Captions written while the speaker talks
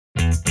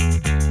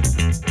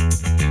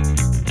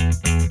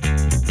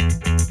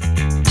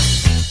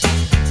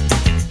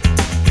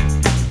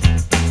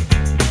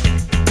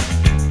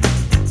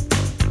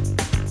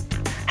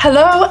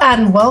Hello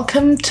and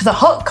welcome to the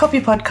Hot Copy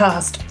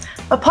Podcast,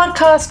 a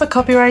podcast for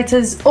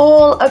copywriters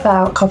all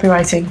about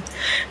copywriting.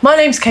 My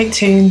name's Kate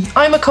Toon.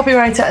 I'm a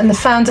copywriter and the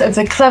founder of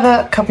the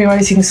Clever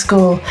Copywriting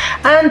School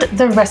and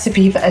the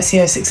Recipe for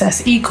SEO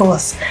Success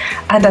e-course.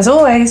 And as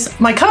always,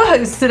 my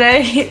co-host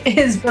today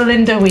is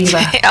Belinda Weaver.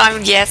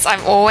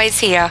 I'm always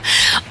here.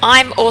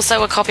 I'm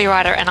also a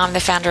copywriter and I'm the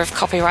founder of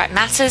Copyright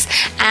Matters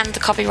and the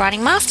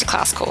Copywriting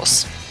Masterclass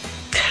course.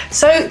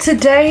 So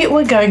today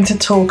we're going to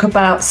talk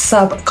about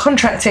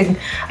subcontracting.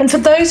 And for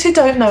those who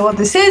don't know what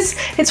this is,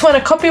 it's when a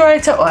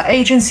copywriter or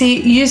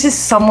agency uses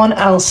someone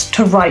else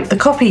to write the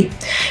copy.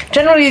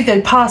 Generally,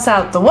 they pass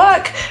out the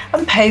work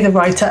and pay the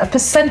writer a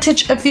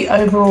percentage of the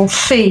overall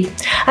fee.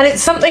 And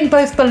it's something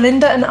both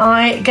Belinda and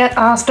I get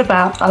asked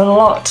about a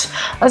lot.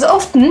 As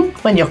often,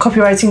 when your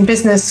copywriting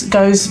business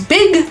goes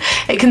big,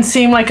 it can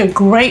seem like a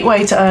great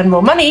way to earn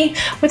more money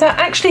without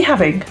actually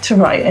having to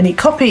write any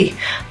copy.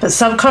 But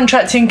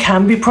subcontracting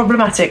can be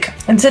problematic.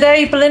 And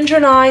today, Belinda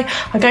and I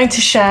are going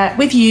to share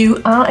with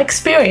you our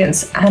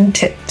experience and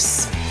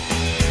tips.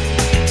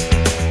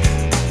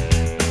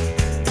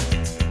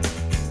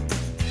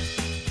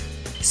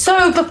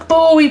 So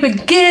before we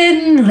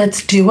begin,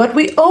 let's do what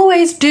we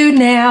always do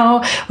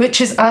now, which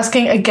is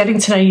asking a getting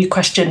to know you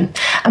question.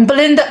 And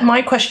Belinda,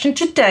 my question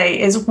today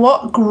is,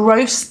 what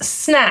gross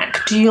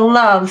snack do you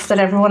love that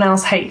everyone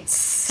else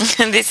hates?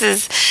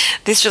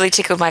 This really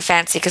tickled my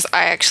fancy because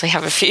I actually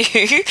have a few.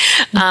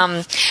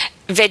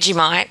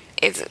 Vegemite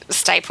is a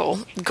staple.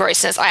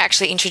 Grossness. I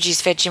actually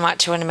introduced Vegemite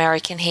to an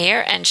American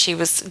here and she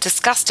was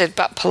disgusted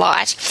but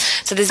polite.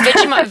 So there's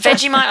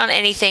Vegemite on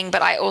anything,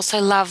 but I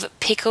also love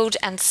pickled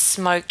and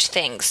smoked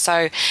things.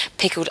 So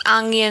pickled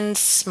onions,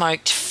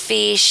 smoked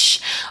fish,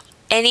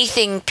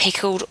 anything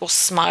pickled or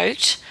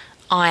smoked,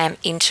 I am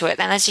into it.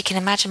 And as you can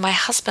imagine, my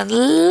husband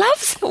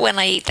loves it when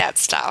I eat that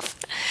stuff.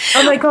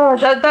 Oh my God,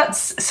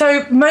 that's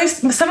so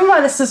some of my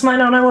listeners might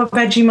not know what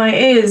Vegemite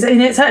is,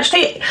 and it's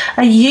actually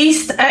a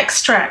yeast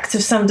extract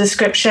of some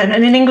description,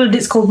 and in England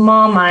it's called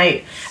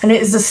Marmite, and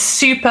it is a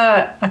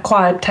super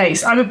acquired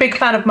taste. I'm a big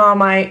fan of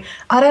Marmite.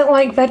 I don't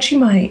like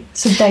Vegemite,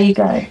 so there you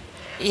go.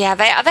 Yeah,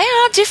 they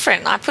are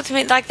different. I put them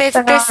in like they're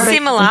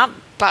similar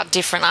but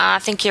different. I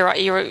think you're right.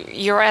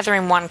 You're either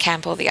in one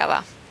camp or the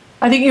other.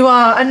 I think you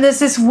are, and there's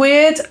this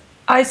weird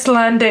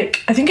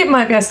Icelandic, I think it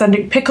might be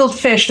Icelandic, pickled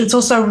fish that's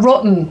also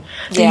rotten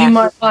that you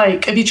might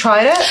like. Have you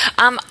tried it?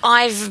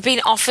 I've been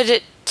offered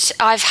it.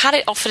 I've had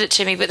it offered it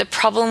to me, but the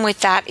problem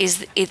with that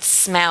is its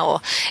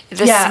smell.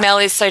 The smell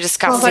is so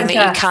disgusting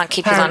that you can't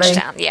keep your lunch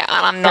down. Yeah,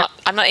 and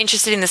I'm not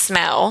interested in the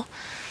smell.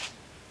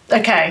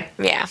 Okay.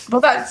 Yeah.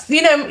 Well, that's,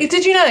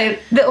 did you know,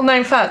 little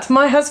known fact,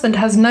 my husband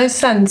has no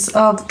sense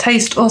of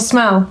taste or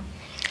smell.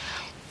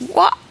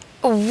 What?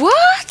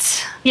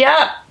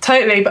 Yeah,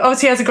 totally. But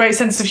obviously he has a great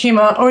sense of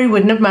humour or he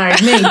wouldn't have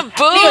married me.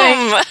 Boom!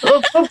 Anyway,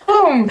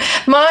 boom.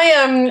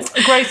 My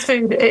gross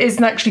food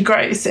isn't actually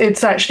gross.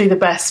 It's actually the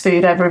best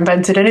food ever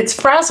invented. And it's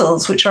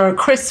Frazzles, which are a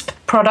crisp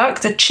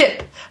product, a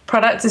chip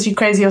product, as you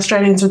crazy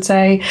Australians would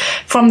say,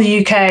 from the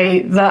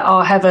UK that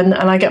are heaven.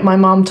 And I get my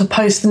mum to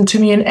post them to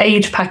me in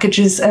aid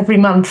packages every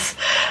month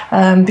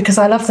because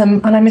I love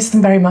them and I miss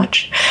them very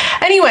much.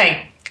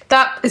 Anyway,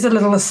 that is a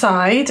little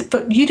aside,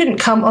 but you didn't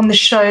come on the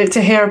show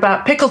to hear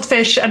about pickled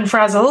fish and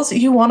Frazzles.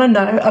 You want to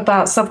know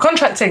about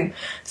subcontracting.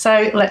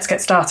 So let's get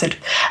started.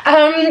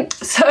 When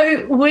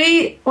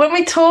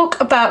we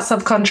talk about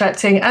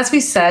subcontracting, as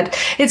we said,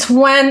 it's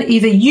when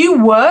either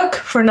you work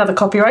for another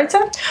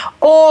copywriter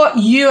or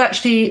you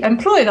actually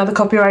employ another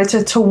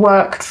copywriter to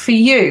work for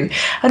you.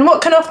 And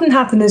what can often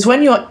happen is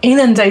when you're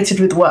inundated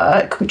with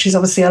work, which is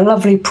obviously a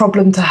lovely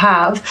problem to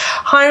have,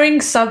 hiring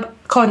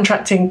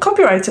subcontracting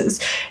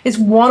copywriters is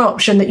one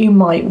option that you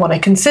might want to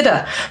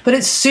consider. But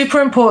it's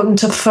super important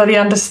to fully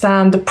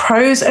understand the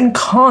pros and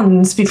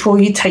cons before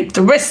you take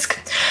the risk.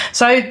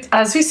 So,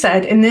 as we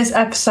said, in this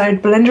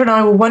episode, Belinda and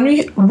I will run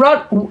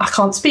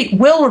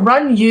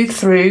you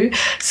through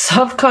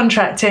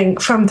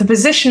subcontracting from the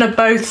position of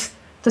both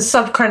the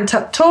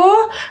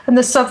subcontractor and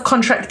the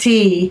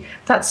subcontractee.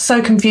 That's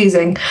so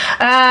confusing.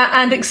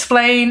 And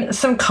explain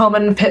some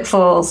common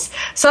pitfalls.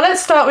 So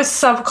let's start with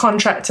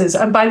subcontractors.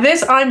 And by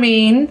this I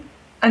mean,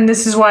 and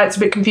this is why it's a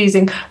bit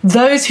confusing,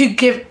 those who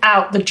give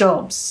out the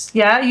jobs.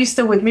 Yeah? Are you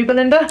still with me,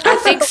 Belinda? I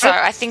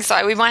think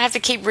so. We might have to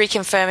keep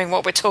reconfirming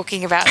what we're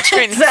talking about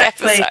during this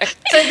episode.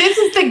 So this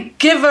is the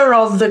giver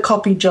of the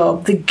copy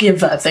job, the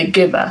giver.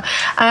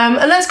 And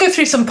let's go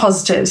through some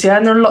positives, yeah?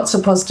 And there are lots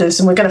of positives,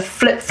 and we're going to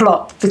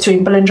flip-flop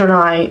between Belinda and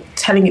I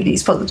telling you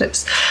these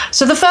positives.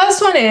 So the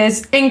first one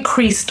is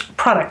increased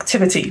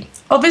productivity.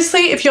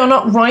 Obviously, if you're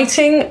not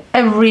writing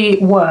every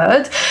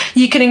word,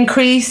 you can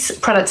increase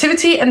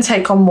productivity and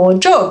take on more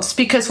jobs,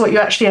 because what you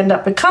actually end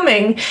up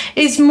becoming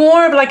is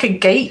more of like a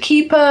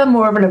gatekeeper,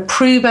 more of an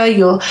approver.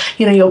 You're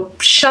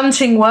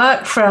shunting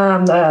work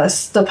from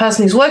the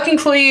person who's working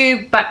for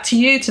you back to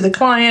you, to the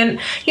client.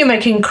 You're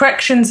making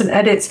corrections and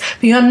edits,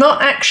 but you're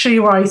not actually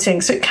writing.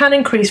 So it can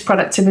increase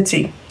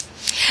productivity.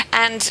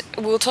 And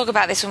we'll talk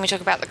about this when we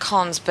talk about the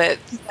cons, but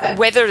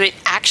whether it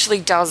actually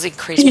does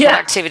increase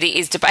productivity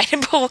is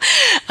debatable.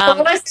 But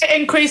when I say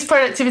increase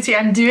productivity,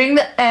 I'm doing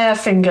the air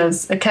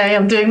fingers, okay?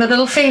 I'm doing the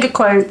little finger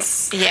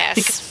quotes.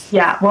 Yes.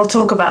 We'll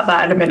talk about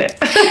that in a minute.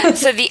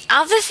 So the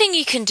other thing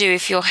you can do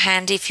if you're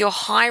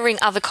hiring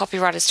other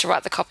copywriters to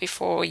write the copy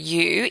for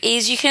you,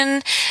 is you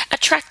can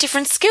attract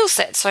different skill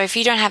sets. So if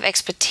you don't have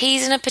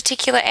expertise in a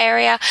particular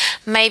area,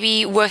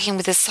 maybe working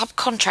with a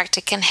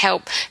subcontractor can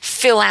help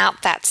fill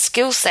out that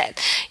skill set.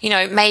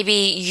 Maybe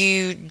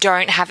you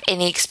don't have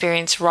any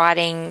experience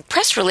writing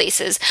press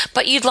releases,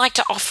 but you'd like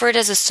to offer it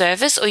as a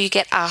service, or you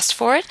get asked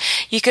for it.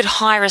 You could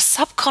hire a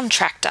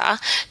subcontractor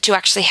to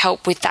actually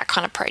help with that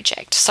kind of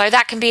project. So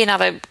that can be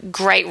another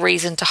great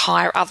reason to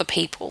hire other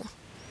people.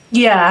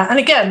 Yeah, and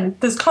again,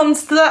 there's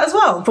cons to that as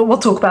well, but we'll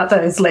talk about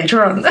those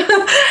later on.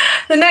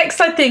 The next,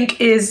 I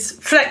think, is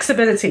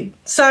flexibility.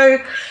 So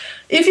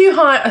if you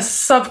hire a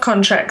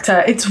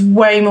subcontractor, it's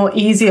way more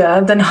easier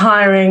than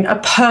hiring a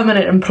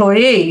permanent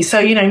employee.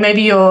 So,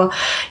 maybe your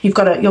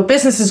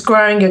business is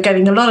growing, you're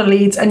getting a lot of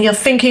leads, and you're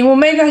thinking, well,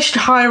 maybe I should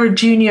hire a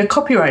junior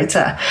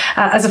copywriter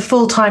as a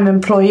full-time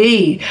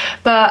employee.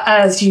 But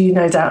as you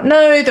no doubt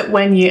know, that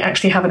when you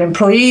actually have an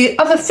employee,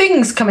 other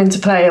things come into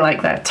play,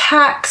 like their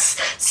tax,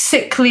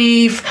 sick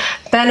leave,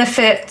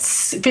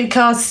 benefits,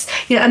 because,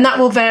 and that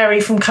will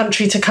vary from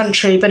country to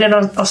country. But in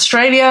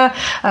Australia,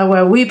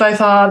 where we both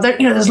are,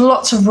 there's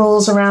lots of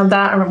rules around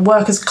that, around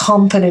workers'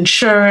 comp and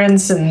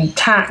insurance and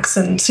tax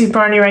and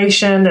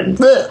superannuation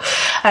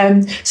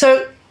and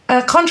so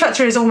a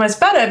contractor is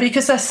almost better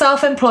because they're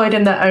self-employed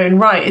in their own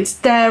right. It's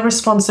their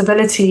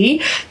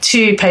responsibility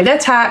to pay their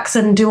tax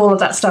and do all of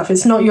that stuff.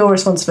 It's not your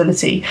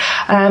responsibility.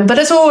 But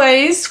as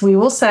always, we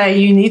will say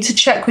you need to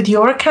check with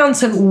your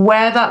accountant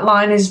where that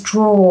line is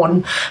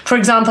drawn. For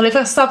example, if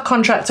a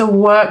subcontractor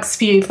works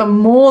for you for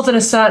more than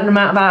a certain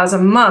amount of hours a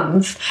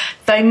month,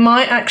 they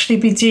might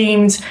actually be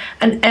deemed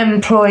an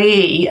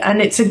employee.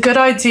 And it's a good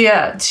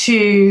idea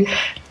to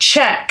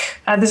check.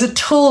 There's a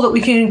tool that we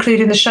can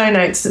include in the show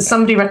notes that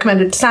somebody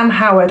recommended, Sam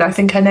Howard, I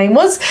think her name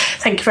was.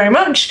 Thank you very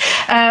much.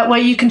 Where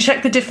you can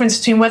check the difference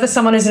between whether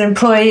someone is an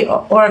employee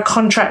or a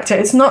contractor.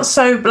 It's not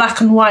so black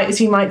and white as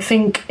you might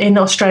think in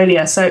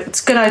Australia. So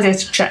it's a good idea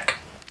to check.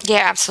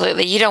 Yeah,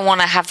 absolutely. You don't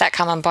want to have that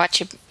come and bite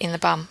you in the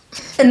bum.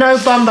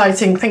 No bum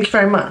biting. Thank you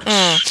very much.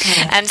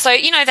 And so,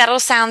 that all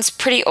sounds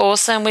pretty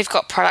awesome. We've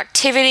got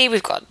productivity,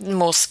 we've got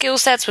more skill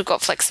sets, we've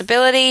got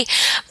flexibility.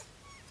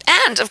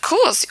 And, of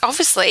course,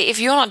 obviously, if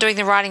you're not doing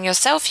the writing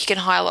yourself, you can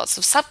hire lots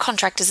of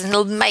subcontractors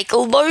and make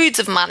loads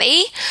of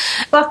money.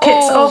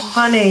 Buckets of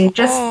money.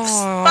 Just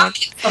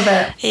buckets of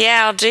it.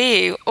 Yeah,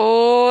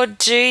 or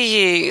do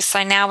you?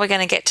 So now we're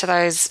going to get to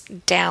those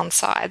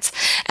downsides.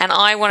 And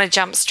I want to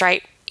jump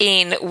straight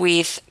in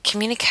with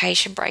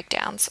communication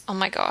breakdowns. Oh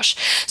my gosh.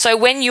 So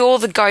when you're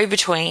the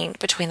go-between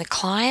between the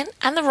client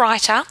and the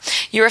writer,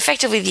 you're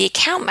effectively the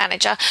account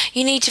manager.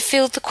 You need to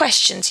field the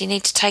questions. You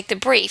need to take the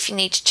brief. You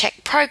need to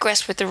check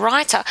progress with the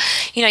writer.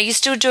 You're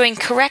still doing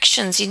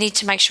corrections. You need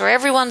to make sure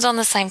everyone's on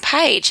the same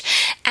page.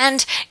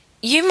 And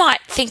you might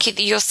think that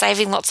you're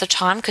saving lots of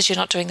time because you're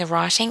not doing the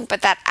writing,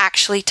 but that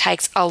actually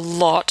takes a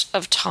lot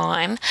of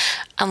time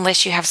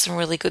unless you have some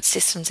really good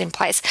systems in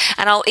place.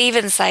 And I'll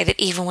even say that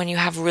even when you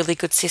have really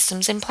good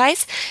systems in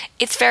place,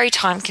 it's very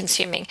time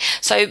consuming.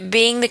 So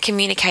being the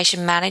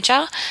communication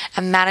manager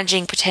and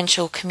managing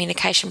potential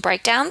communication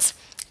breakdowns,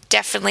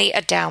 definitely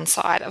a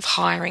downside of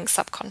hiring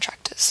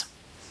subcontractors.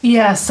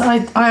 Yes, I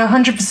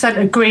 100%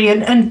 agree.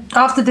 And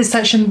after this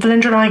section,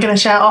 Belinda and I are going to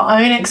share our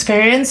own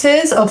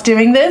experiences of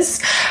doing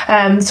this.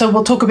 So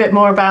we'll talk a bit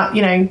more about,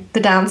 the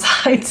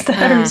downsides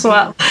there as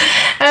well.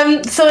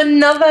 So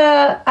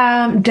another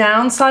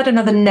downside,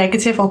 another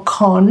negative or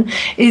con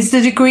is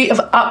the degree of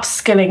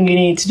upskilling you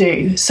need to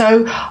do.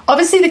 So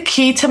obviously the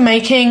key to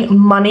making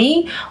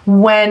money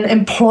when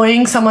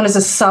employing someone as a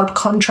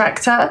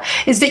subcontractor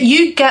is that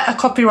you get a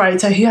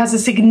copywriter who has a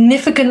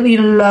significantly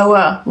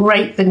lower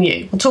rate than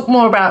you. We'll talk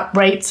more about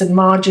rates and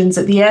margins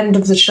at the end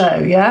of the show,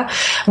 yeah?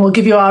 And we'll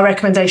give you our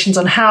recommendations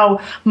on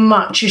how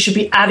much you should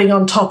be adding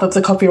on top of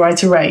the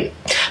copywriter rate.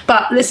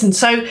 But listen,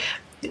 so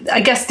I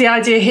guess the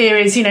idea here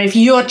is, if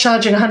you're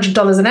charging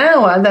 $100 an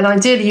hour, then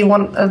ideally you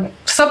want a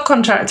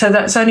subcontractor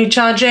that's only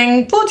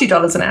charging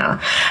 $40 an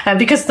hour.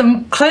 Because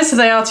the closer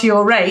they are to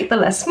your rate, the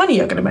less money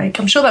you're going to make.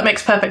 I'm sure that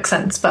makes perfect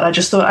sense, but I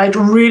just thought I'd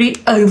really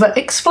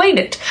over-explain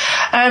it.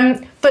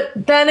 But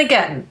then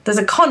again, there's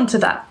a con to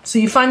that. So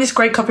you find this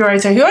great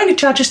copywriter who only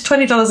charges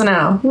 $20 an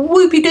hour.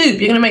 Whoopie-doop,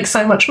 you're going to make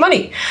so much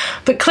money.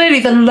 But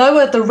clearly, the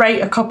lower the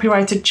rate a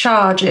copywriter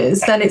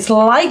charges, then it's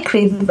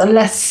likely the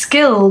less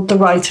skilled the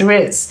writer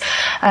is.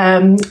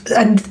 And,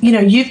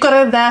 you've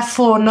got to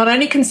therefore not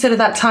only consider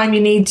that time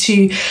you need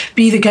to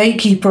be the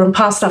gatekeeper and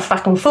pass stuff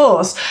back and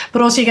forth,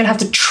 but also you're going to have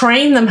to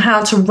train them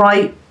how to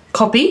write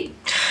copy.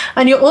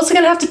 And you're also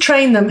going to have to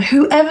train them,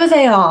 whoever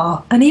they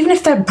are. And even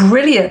if they're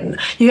brilliant,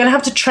 you're going to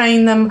have to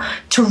train them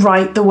to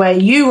write the way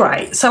you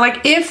write. So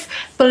like if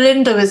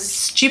Belinda was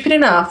stupid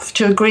enough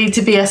to agree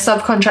to be a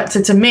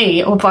subcontractor to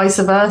me or vice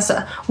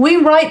versa, we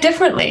write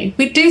differently.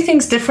 We do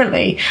things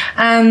differently.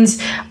 And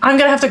I'm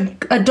going to have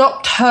to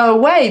adopt her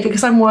way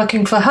because I'm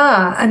working for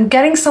her. And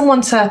getting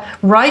someone to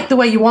write the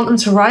way you want them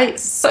to write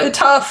is so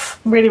tough.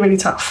 Really, really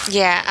tough.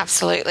 Yeah,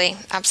 absolutely.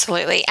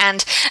 Absolutely.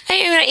 And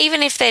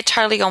even if they're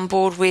totally on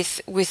board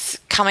with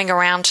coming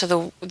around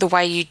to the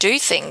way you do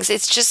things,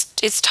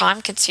 it's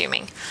time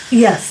consuming.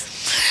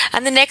 Yes.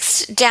 And the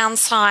next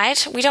downside,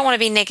 we don't want to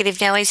be negative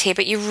Nellies here,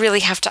 but you really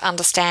have to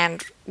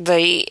understand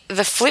the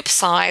flip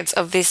sides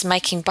of this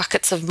making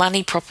buckets of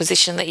money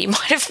proposition that you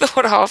might have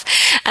thought of,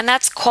 and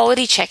that's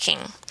quality checking.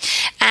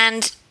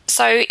 And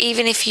so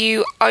even if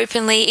you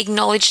openly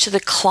acknowledge to the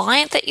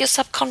client that you're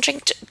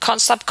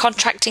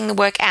subcontracting the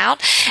work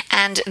out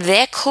and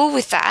they're cool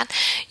with that,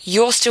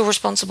 you're still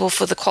responsible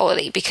for the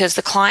quality because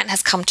the client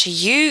has come to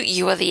you.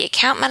 You are the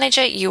account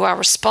manager. You are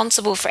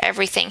responsible for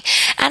everything.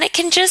 And it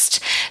can just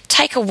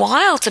take a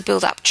while to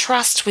build up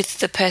trust with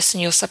the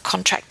person you're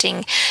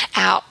subcontracting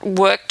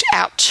worked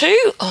out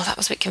to. Oh, that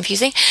was a bit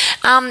confusing.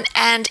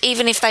 And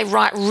even if they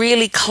write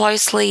really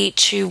closely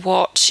to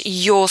what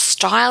your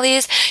style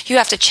is, you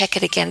have to check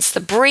it against the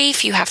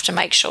brief. You have to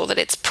make sure that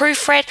it's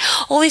proofread,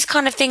 all these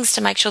kind of things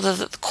to make sure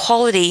that the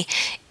quality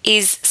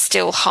is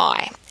still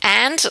high.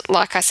 And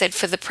like I said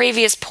for the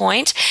previous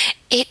point,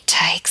 it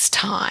takes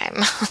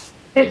time.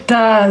 It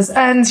does.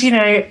 And,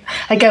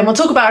 again, we'll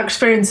talk about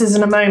experiences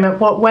in a moment.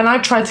 When I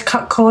try to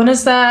cut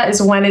corners there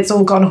is when it's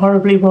all gone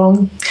horribly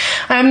wrong.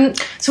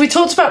 So we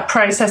talked about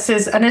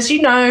processes. And as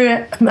you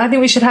know, I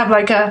think we should have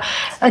like a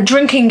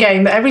drinking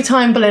game that every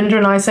time Belinda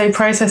and I say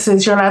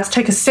processes, you're allowed to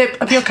take a sip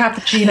of your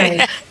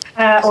cappuccino.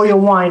 Or your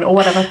wine or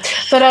whatever.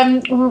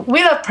 But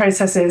we love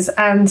processes.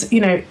 And,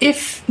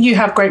 if you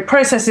have great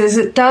processes,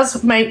 it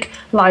does make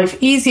life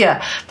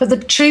easier. But the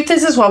truth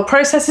is as well,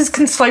 processes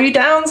can slow you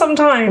down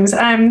sometimes.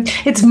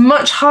 It's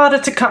much harder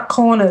to cut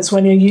corners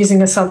when you're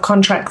using a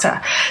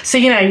subcontractor. So,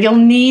 you'll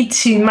need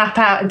to map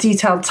out a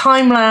detailed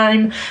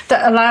timeline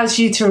that allows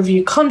you to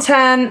review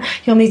content.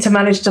 You'll need to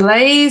manage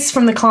delays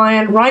from the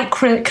client, write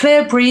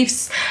clear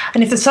briefs.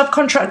 And if the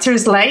subcontractor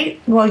is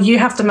late, well, you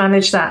have to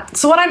manage that.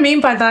 So what I mean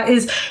by that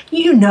is,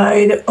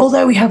 that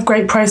although we have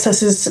great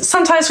processes,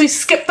 sometimes we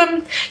skip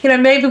them.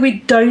 Maybe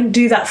we don't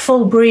do that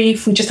full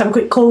brief. We just have a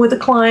quick call with the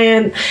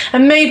client.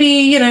 And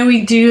maybe,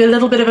 we do a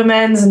little bit of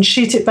amends and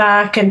shoot it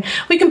back. And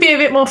we can be a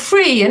bit more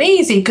free and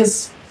easy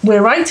because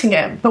we're writing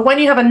it. But when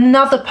you have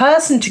another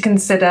person to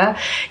consider,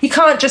 you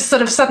can't just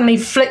sort of suddenly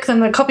flick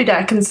them the copy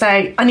deck and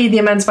say, I need the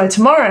amends by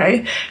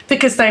tomorrow,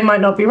 because they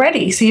might not be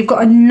ready. So you've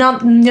got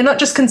you're not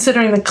just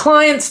considering the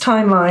client's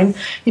timeline,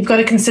 you've got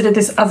to consider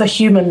this other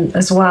human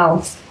as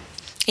well.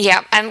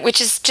 Yeah, and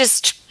which is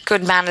just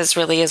good manners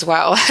really as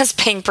well as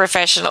being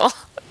professional.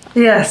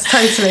 Yes,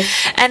 totally.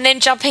 And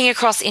then jumping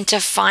across into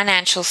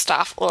financial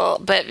stuff,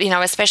 but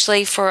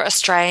especially for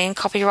Australian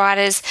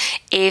copywriters,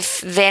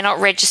 if they're not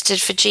registered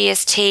for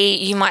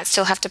GST, you might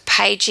still have to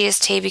pay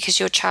GST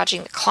because you're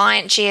charging the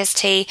client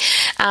GST.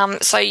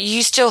 So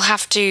you still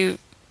have to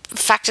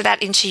factor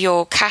that into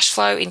your cash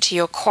flow, into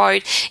your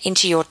quote,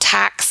 into your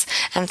tax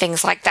and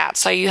things like that.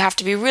 So you have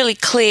to be really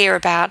clear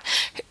about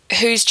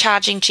who's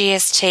charging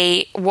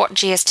GST, what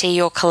GST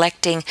you're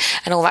collecting,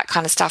 and all that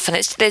kind of stuff. And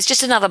there's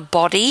just another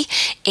body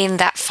in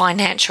that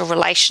financial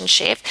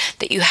relationship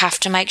that you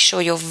have to make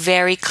sure you're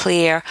very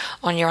clear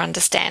on your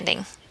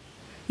understanding.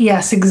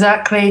 Yes,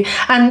 exactly.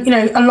 And,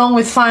 along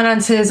with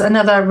finances,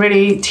 another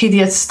really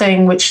tedious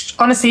thing, which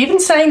honestly, even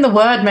saying the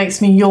word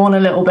makes me yawn a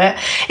little bit,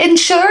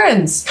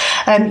 insurance.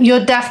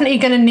 You're definitely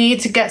going to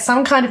need to get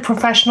some kind of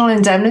professional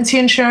indemnity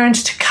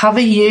insurance to cover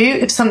you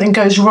if something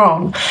goes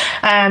wrong.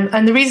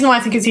 And the reason why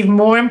I think it's even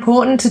more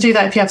important to do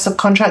that if you have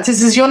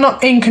subcontractors is you're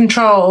not in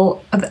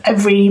control of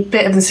every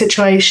bit of the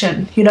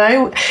situation.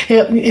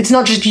 It's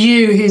not just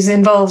you who's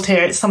involved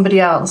here, it's somebody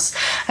else.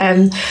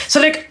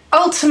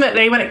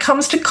 Ultimately, when it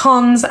comes to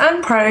cons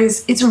and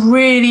pros, it's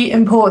really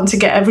important to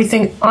get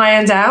everything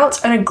ironed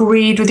out and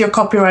agreed with your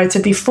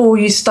copywriter before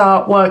you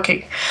start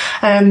working.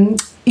 You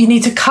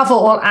need to cover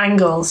all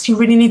angles. You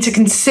really need to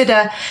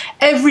consider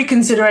every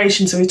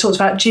consideration. So we've talked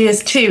about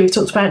GST, we've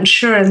talked about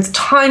insurance,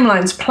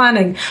 timelines,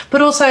 planning,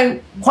 but also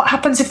what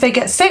happens if they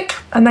get sick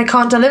and they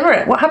can't deliver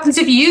it? What happens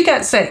if you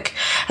get sick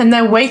and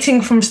they're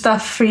waiting for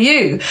stuff for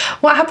you?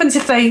 What happens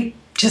if they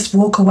just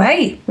walk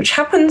away, which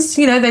happens,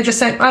 they just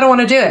say, I don't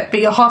want to do it, but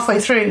you're halfway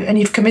through and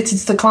you've committed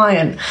to the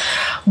client.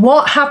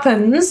 What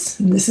happens,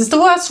 this is the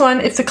worst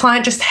one, if the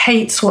client just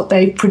hates what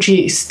they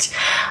produced?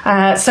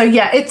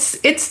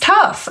 It's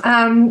tough.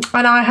 And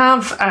I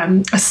have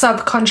a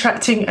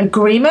subcontracting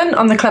agreement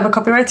on the Clever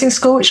Copywriting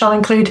School, which I'll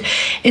include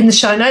in the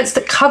show notes,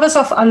 that covers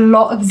off a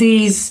lot of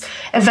these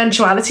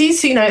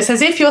eventualities. So, it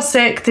says, if you're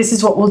sick, this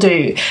is what we'll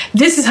do.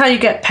 This is how you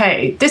get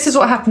paid. This is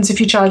what happens if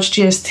you charge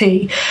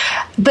GST.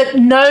 But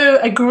no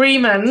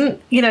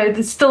agreement,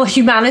 there's still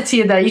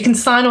humanity in there. You can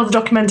sign all the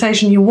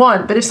documentation you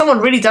want, but if someone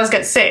really does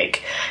get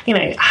sick,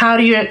 are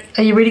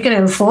you really going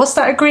to enforce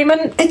that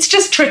agreement? It's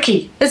just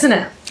tricky, isn't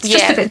it? It's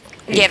just a bit.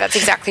 Yeah, that's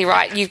exactly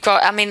right. You've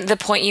got, the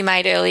point you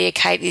made earlier,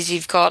 Kate, is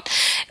you've got,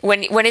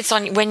 when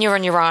you're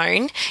on your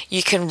own,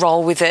 you can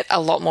roll with it a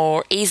lot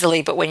more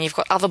easily. But when you've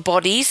got other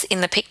bodies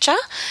in the picture,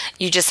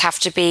 you just have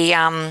to be,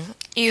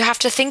 you have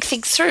to think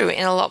things through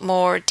in a lot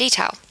more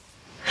detail.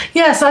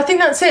 Yeah, so I think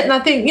that's it. And I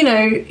think,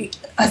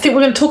 I think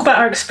we're going to talk about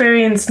our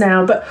experience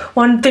now. But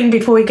one thing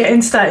before we get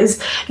into that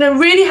is,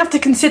 really have to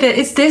consider,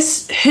 is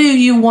this who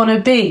you want to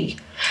be?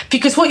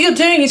 Because what you're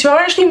doing is you're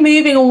actually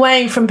moving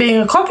away from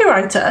being a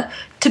copywriter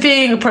to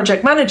being a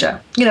project manager,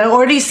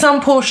 or at least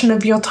some portion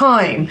of your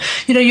time.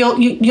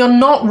 You're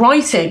not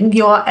writing,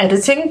 you are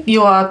editing,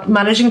 you are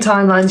managing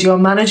timelines, you are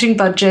managing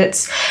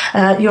budgets,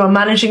 you are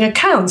managing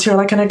accounts, you're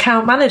like an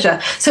account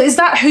manager. So is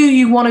that who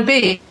you want to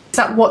be? Is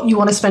that what you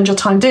want to spend your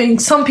time doing?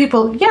 Some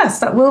people, yes,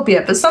 that will be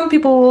it. But some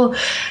people will,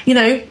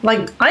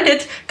 like I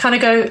did, kind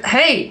of go,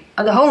 hey,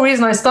 the whole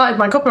reason I started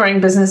my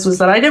copywriting business was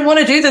that I didn't want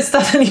to do this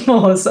stuff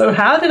anymore. So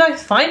how did I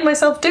find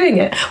myself doing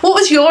it? What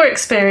was your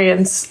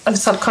experience of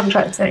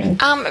subcontracting?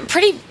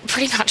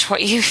 Pretty much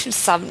what you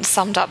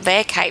summed up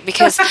there, Kate,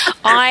 because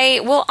I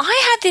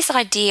had this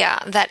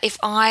idea that if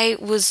I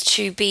was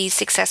to be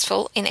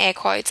successful, in air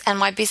quotes, and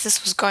my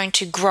business was going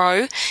to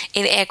grow,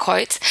 in air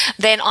quotes,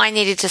 then I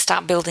needed to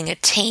start building a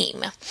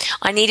team.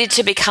 I needed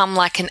to become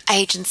like an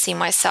agency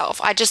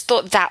myself. I just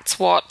thought that's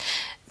what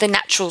the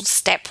natural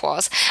step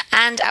was.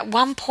 And at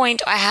one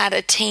point I had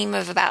a team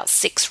of about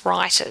 6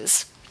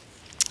 writers.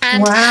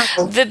 And wow.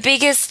 The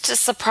biggest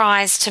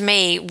surprise to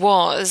me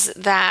was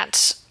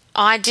that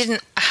I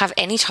didn't have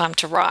any time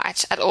to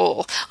write at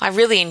all. I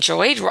really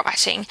enjoyed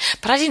writing,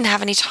 but I didn't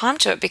have any time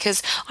to it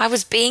because I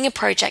was being a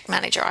project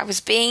manager. I was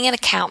being an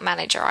account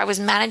manager. I was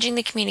managing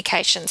the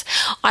communications.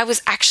 I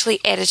was actually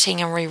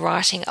editing and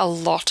rewriting a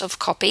lot of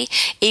copy,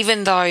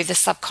 even though the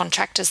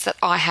subcontractors that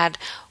I had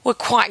were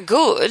quite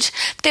good.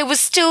 There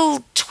was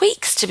still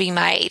tweaks to be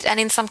made,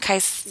 and in some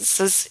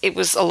cases it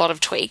was a lot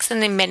of tweaks,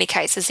 and in many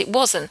cases it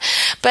wasn't.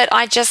 But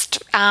I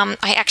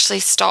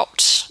actually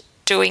stopped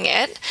doing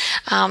it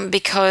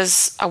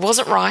because I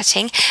wasn't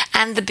writing,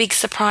 and the big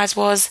surprise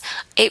was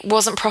it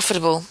wasn't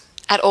profitable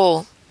at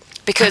all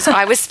because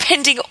I was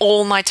spending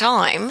all my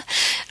time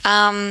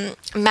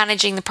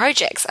managing the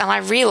projects, and I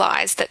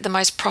realized that the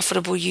most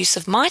profitable use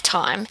of my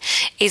time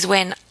is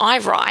when I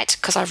write,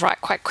 because I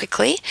write quite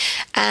quickly,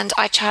 and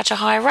I charge a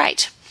higher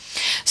rate.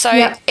 So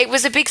yeah. It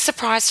was a big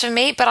surprise for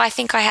me, but I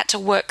think I had to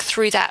work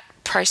through that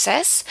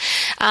process.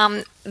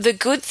 The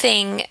good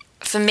thing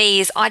for me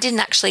is I didn't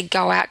actually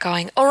go out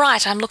going, all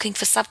right, I'm looking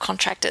for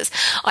subcontractors.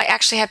 I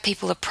actually had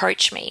people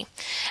approach me.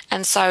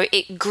 And so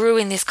it grew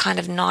in this kind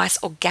of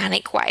nice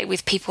organic way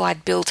with people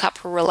I'd built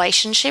up a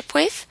relationship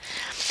with.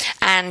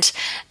 And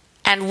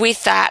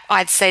with that,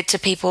 I'd said to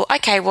people,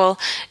 okay, well,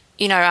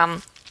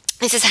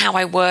 this is how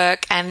I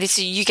work, and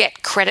you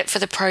get credit for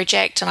the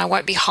project, and I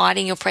won't be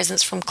hiding your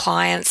presence from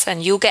clients,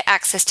 and you'll get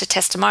access to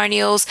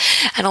testimonials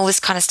and all this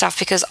kind of stuff,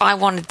 because I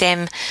wanted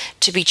them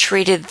to be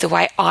treated the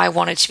way I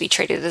wanted to be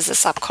treated as a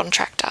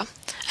subcontractor.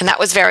 And that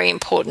was very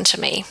important to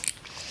me.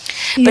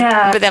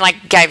 But then I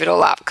gave it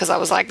all up because I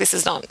was like, this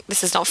is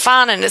not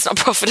fun and it's not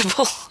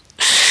profitable.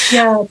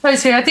 Yeah,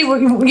 totally. I think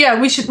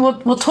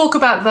we'll talk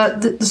about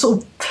the sort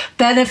of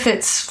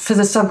benefits for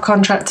the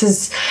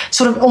subcontractors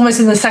sort of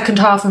almost in the second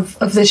half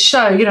of this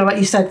show, like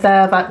you said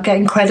there about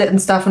getting credit and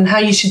stuff and how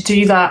you should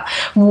do that,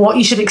 what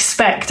you should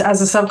expect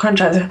as a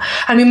subcontractor.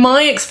 I mean,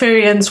 my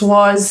experience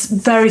was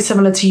very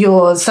similar to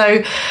yours.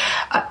 So,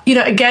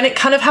 again, it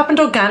kind of happened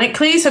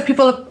organically. So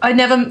I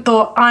never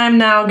thought I am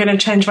now going to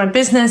change my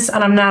business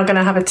and I'm now going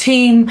to have a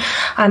team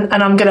and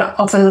I'm going to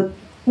offer,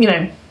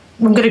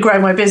 I'm going to grow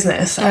my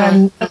business.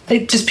 And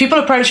people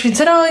approached me and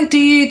said, oh, do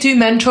you do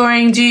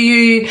mentoring? Do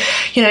you,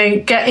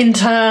 get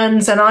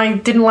interns? And I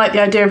didn't like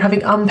the idea of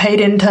having unpaid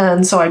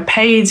interns. So I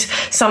paid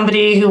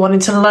somebody who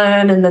wanted to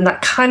learn. And then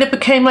that kind of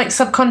became like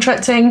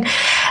subcontracting.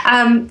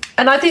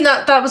 And I think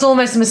that was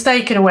almost a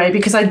mistake in a way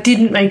because I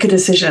didn't make a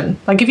decision.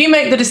 Like if you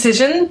make the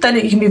decision, then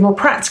you can be more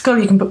practical.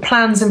 You can put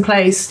plans in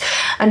place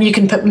and you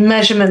can put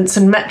measurements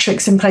and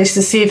metrics in place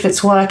to see if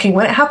it's working.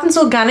 When it happens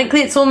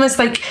organically, it's almost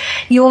like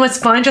you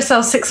almost find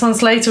yourself 6 months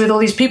later with all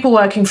these people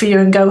working for you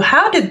and go,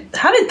 how did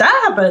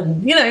that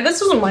happen? This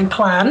wasn't my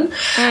plan,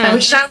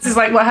 which sounds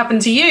like what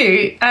happened to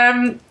you.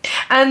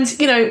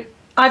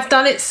 I've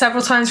done it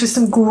several times with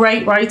some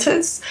great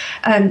writers,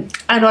 and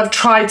I've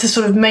tried to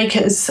sort of make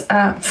it as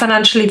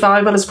financially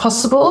viable as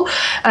possible,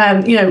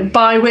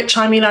 by which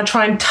I mean I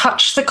try and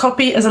touch the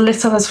copy as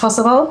little as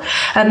possible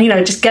and,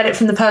 just get it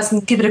from the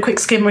person, give it a quick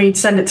skim read,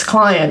 send it to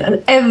client.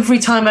 And every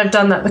time I've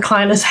done that, the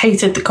client has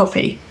hated the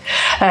copy.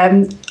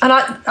 And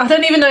I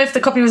don't even know if the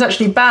copy was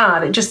actually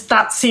bad. It just,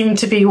 that seemed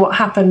to be what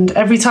happened.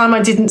 Every time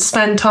I didn't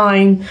spend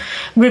time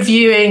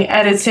reviewing,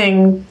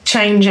 editing,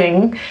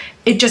 changing,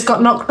 it just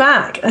got knocked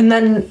back. And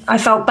then I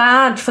felt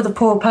bad for the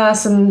poor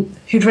person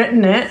who'd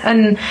written it.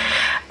 And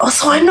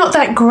also, I'm not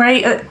that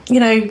great at,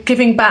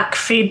 giving back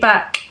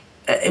feedback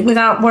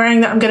without worrying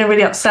that I'm going to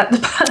really upset the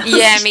person.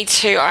 Yeah, me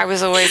too. I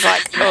was always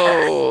like,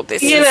 oh,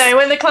 this is...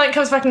 when the client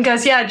comes back and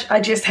goes, yeah, I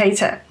just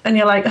hate it. And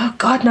you're like, oh,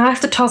 God, now I have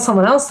to tell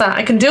someone else that.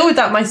 I can deal with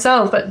that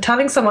myself, but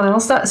telling someone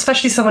else that,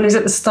 especially someone who's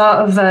at the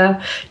start of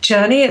their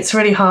journey, it's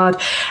really hard.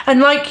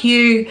 And like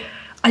you,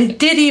 I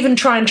did even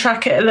try and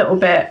track it a little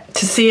bit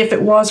to see if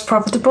it was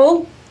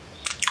profitable.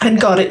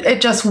 And God,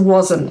 it just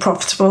wasn't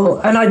profitable.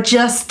 And I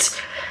just...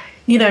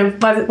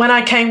 when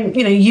I came,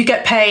 you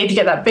get paid, you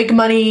get that big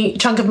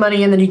chunk of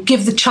money, and then you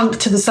give the chunk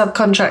to the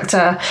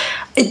subcontractor.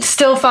 It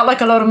still felt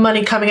like a lot of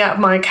money coming out of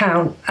my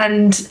account.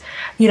 And,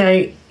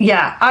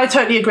 I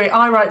totally agree.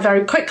 I write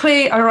very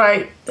quickly.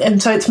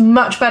 And so it's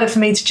much better for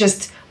me to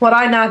just, what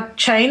I now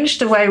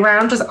changed the way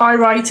around is I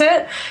write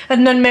it,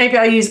 and then maybe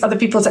I use other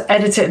people to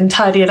edit it and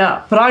tidy it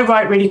up. But I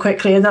write really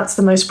quickly, and that's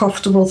the most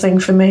profitable thing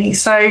for me.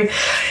 So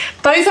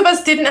both of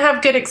us didn't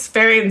have good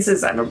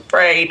experiences, I'm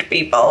afraid,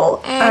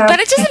 people. But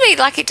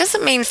it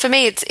doesn't mean for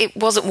me it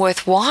wasn't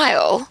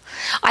worthwhile.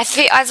 I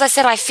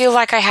feel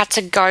like I had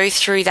to go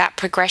through that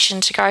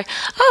progression to go,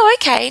 oh,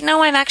 okay,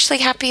 now I'm actually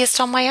happiest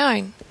on my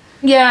own.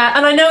 Yeah,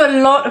 and I know a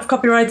lot of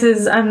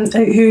copywriters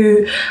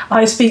who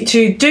I speak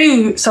to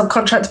do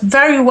subcontract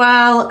very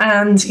well,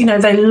 and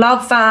they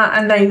love that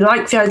and they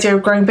like the idea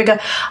of growing bigger.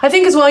 I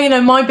think as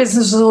well, my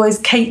business was always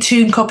Kate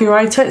Toon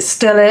copywriter, it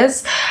still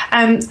is,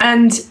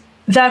 and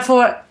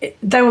therefore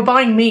they were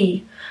buying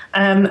me.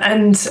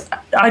 And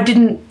I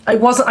didn't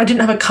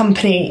have a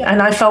company,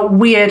 and I felt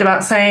weird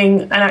about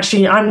saying, and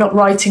actually I'm not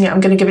writing it, I'm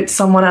going to give it to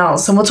someone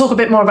else. And we'll talk a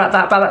bit more about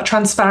that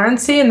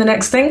transparency in the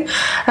next thing.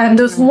 And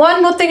there was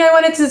one more thing I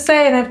wanted to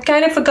say, and I've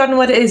kind of forgotten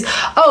what it is.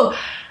 Oh,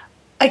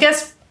 I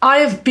guess I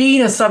have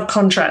been a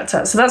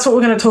subcontractor. So that's what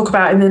we're going to talk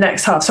about in the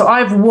next half. So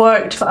I've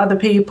worked for other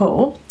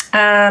people.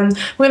 We're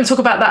going to talk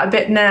about that a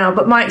bit now,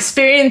 but my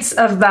experience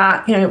of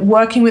that,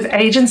 working with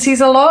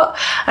agencies a lot,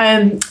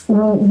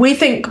 we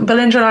think,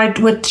 Belinda and I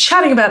were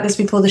chatting about this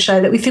before the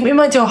show, that we think we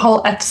might do a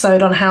whole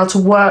episode on how to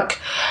work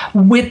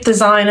with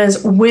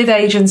designers, with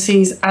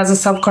agencies as a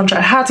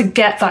subcontractor, how to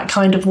get that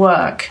kind of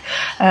work.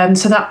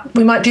 So that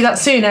we might do that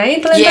soon, eh,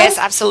 Belinda? Yes,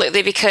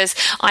 absolutely, because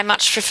I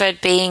much preferred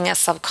being a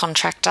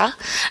subcontractor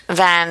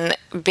than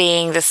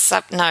being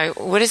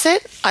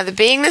either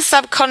being the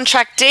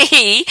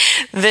subcontractee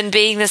than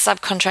being the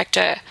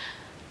subcontractor.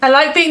 I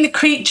like being the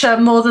creature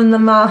more than the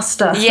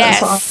master.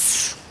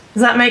 Yes.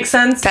 Does that make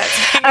sense? That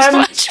makes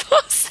much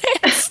more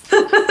sense.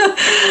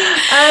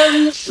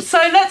 So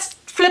let's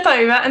flip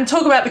over and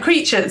talk about the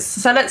creatures.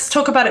 So let's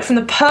talk about it from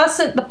the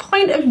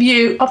point of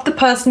view of the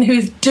person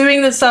who's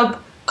doing the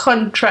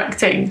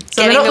subcontracting.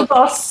 So they're not the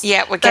boss.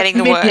 Yeah, we're getting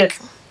the work.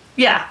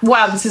 Yeah,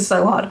 wow, this is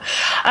so hard.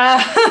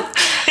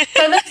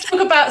 So let's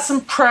talk about some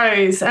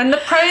pros. And the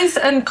pros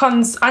and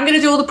cons, I'm going to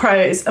do all the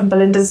pros, and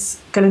Belinda's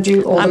going to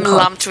do all the cons. I'm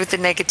lumped with the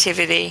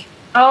negativity.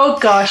 Oh,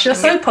 gosh, you're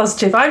so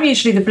positive. I'm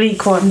usually the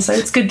bleak one, so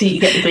it's good that you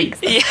get the bleak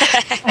thing.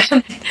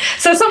 Yeah.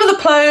 So some of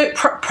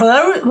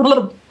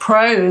the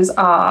pros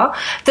are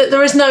that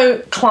there is no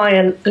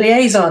client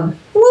liaison.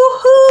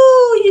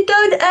 Woohoo! You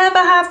don't ever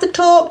have to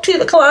talk to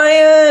the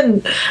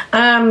client.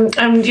 And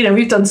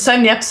we've done so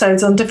many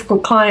episodes on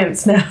difficult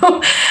clients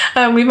now.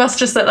 We must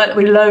just look like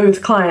we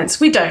loathe clients.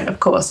 We don't, of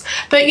course.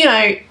 But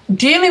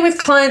dealing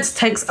with clients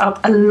takes up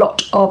a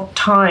lot of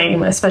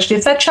time, especially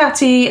if they're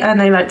chatty and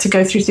they like to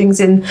go through things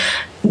in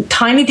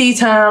tiny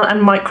detail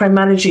and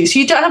micromanage you. So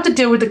you don't have to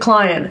deal with the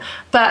client.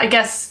 But I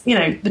guess,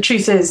 the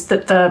truth is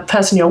that the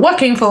person you're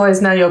working for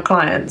is now your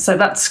client. So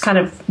that's kind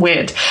of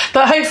weird.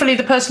 But hopefully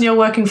the person you're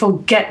working for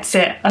gets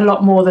it a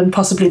lot more than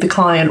possibly the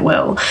client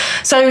will.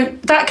 So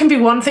that can be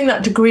one thing,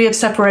 that degree of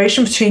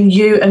separation between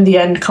you and the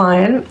end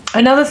client.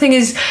 Another thing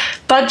is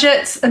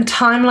budgets and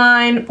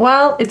timeline.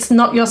 Well, it's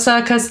not your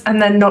circus and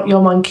they're not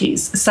your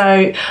monkeys.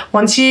 So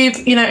once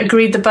you've,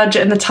 agreed the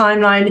budget and the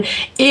timeline,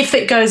 if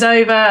it goes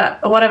over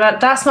or whatever,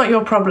 that's not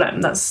your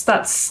problem. That's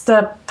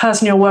the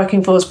person you're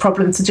working for's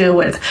problem to deal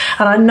with.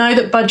 And I know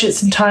that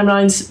budgets and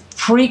timelines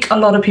freak a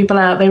lot of people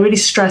out. They really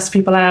stress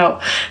people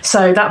out.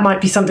 So that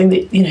might be something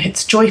that,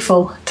 it's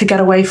joyful to get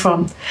away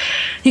from.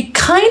 You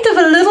kind of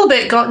a little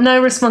bit got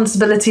no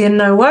responsibility and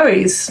no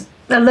worries.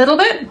 A little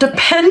bit,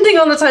 depending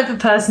on the type of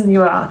person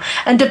you are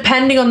and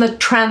depending on the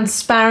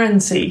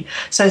transparency.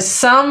 So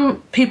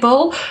some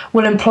people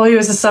will employ you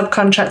as a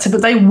subcontractor,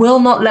 but they will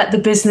not let the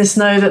business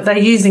know that they're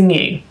using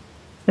you,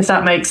 if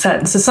that makes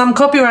sense. So some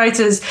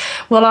copywriters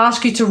will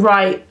ask you to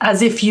write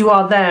as if you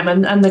are them,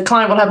 and the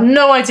client will have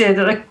no idea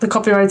that the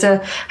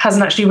copywriter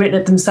hasn't actually written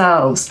it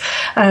themselves.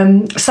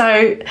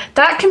 So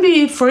that can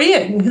be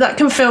freeing. That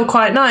can feel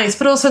quite nice.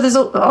 But also there's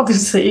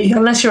obviously,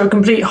 unless you're a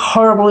complete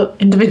horrible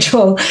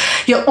individual,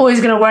 you're always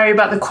going to worry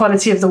about the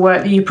quality of the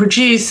work that you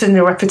produce and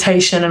your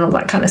reputation and all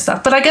that kind of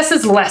stuff. But I guess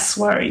there's less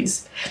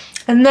worries.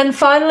 And then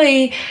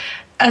finally,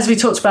 as we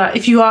talked about,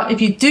 if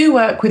you do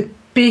work with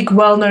big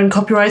well-known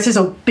copywriters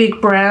or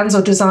big brands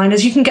or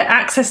designers, you can get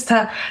access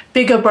to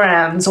bigger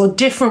brands or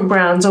different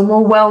brands or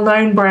more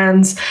well-known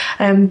brands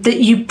that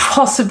you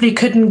possibly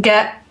couldn't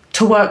get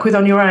to work with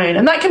on your own.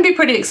 And that can be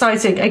pretty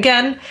exciting.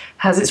 Again,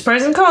 has its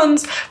pros and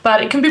cons,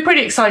 but it can be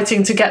pretty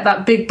exciting to get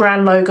that big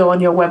brand logo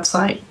on your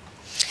website.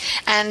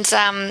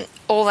 And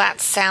all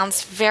that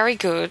sounds very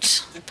good,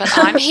 but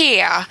I'm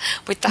here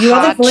with the You're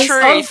hard the voice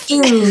truth. Of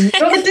doom.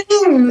 You're the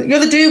doom. You're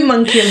the doom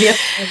monkey of the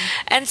episode.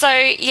 And so,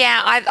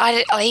 yeah,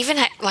 I even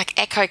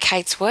echo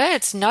Kate's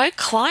words. No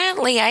client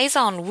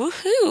liaison,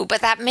 woohoo!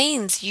 But that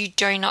means you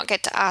do not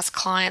get to ask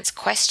clients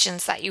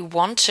questions that you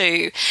want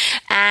to,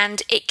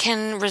 and it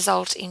can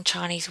result in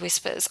Chinese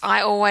whispers.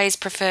 I always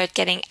preferred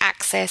getting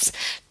access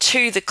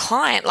to the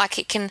client. Like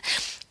it can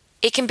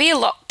be a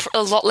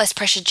lot less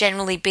pressure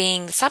generally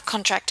being the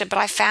subcontractor, but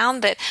I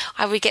found that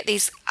I would get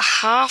these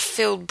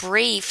half-filled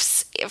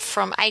briefs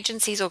from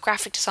agencies or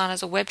graphic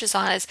designers or web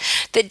designers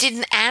that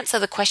didn't answer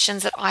the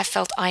questions that I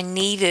felt I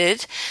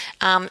needed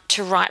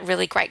to write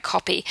really great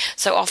copy.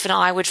 So often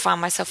I would find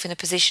myself in a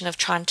position of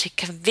trying to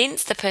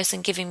convince the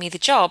person giving me the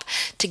job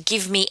to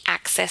give me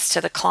access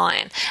to the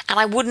client, and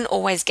I wouldn't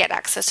always get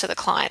access to the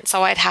client,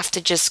 so I'd have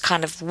to just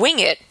kind of wing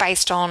it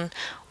based on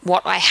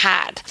what I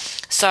had.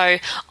 So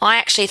I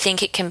actually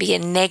think it can be a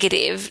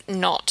negative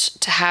not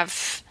to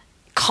have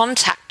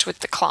contact with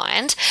the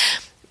client,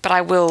 but I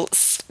will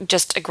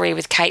just agree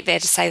with Kate there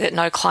to say that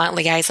no client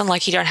liaison,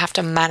 like you don't have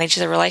to manage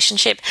the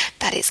relationship.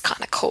 That is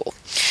kind of cool.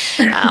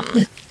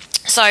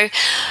 So,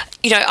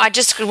 I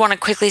just want to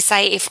quickly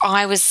say if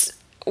I was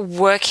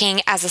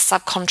working as a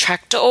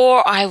subcontractor,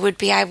 or I would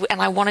be able,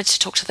 and I wanted to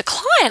talk to the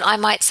client, I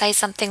might say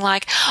something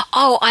like,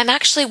 oh, I'm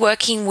actually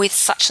working with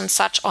such and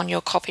such on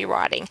your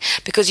copywriting,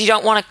 because you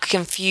don't want to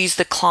confuse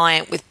the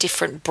client with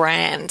different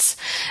brands.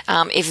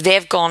 If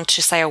they've gone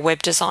to, say, a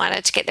web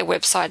designer to get their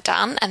website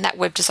done, and that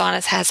web designer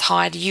has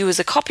hired you as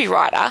a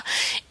copywriter,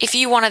 if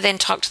you want to then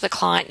talk to the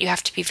client, you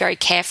have to be very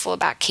careful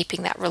about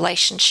keeping that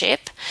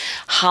relationship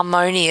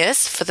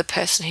harmonious for the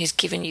person who's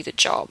given you the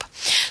job.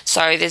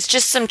 So there's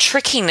just some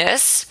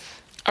trickiness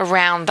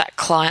around that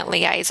client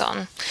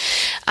liaison.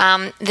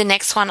 The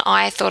next one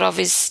I thought of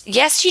is,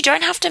 yes, you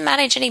don't have to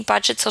manage any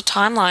budgets or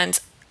timelines,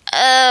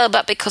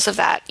 but because of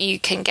that, you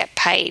can get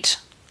paid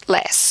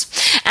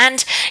less.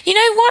 And you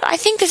know what? I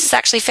think this is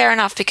actually fair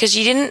enough, because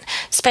you didn't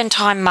spend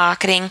time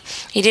marketing,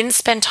 you didn't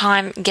spend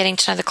time getting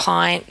to know the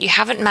client, you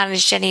haven't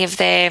managed any of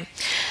their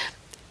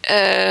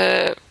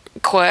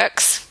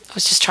quirks. I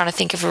was just trying to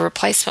think of a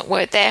replacement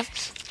word there.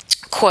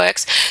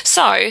 Quirks.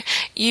 So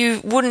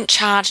you wouldn't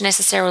charge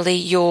necessarily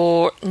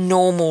your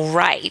normal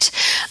rate.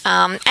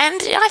 And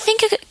I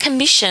think a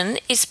commission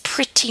is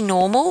pretty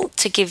normal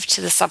to give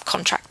to the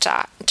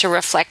subcontractor to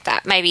reflect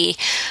that. Maybe,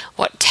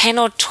 10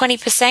 or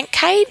 20%,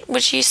 Kate,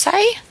 would you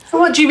say?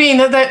 What do you mean?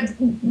 That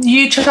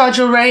you charge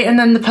your rate and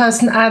then the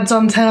person adds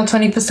on 10 or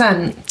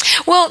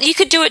 20%? Well, you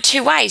could do it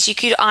two ways. You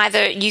could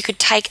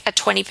take a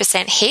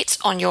 20% hit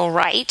on your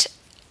rate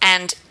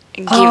and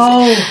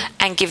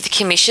give the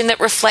commission that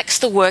reflects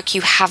the work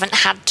you haven't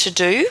had to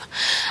do.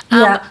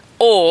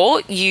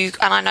 Or and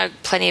I know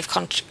plenty of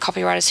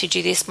copywriters who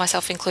do this,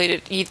 myself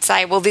included, you'd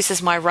say, well, this is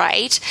my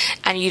rate,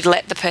 and you'd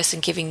let the person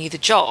giving you the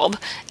job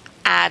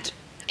add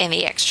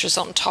any extras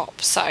on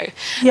top. So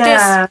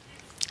I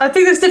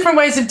think there's different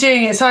ways of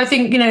doing it. So I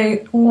think,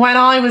 when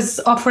I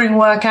was offering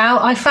work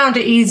out, I found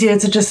it easier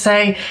to just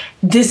say,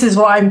 this is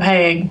what I'm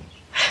paying.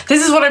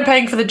 This is what I'm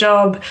paying for the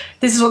job.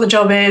 This is what the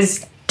job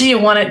is. Do you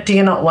want it? Do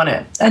you not want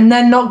it? And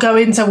then not go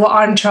into what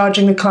I'm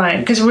charging the client,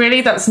 because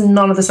really that's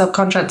none of the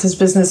subcontractor's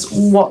business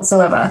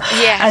whatsoever.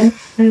 Yeah.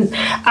 And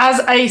as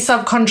a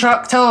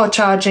subcontractor or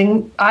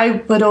charging, I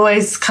would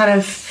always kind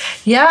of,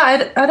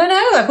 I don't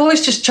know. I've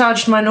always just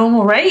charged my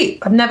normal rate.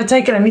 I've never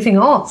taken anything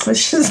off,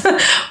 which is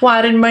why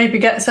I didn't maybe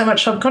get so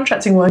much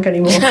subcontracting work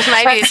anymore.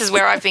 Maybe this is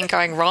where I've been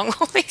going wrong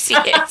all these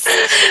years.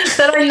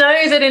 But I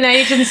know that in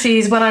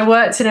agencies, when I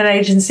worked in an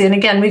agency, and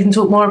again, we can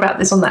talk more about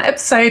this on that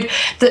episode,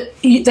 that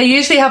they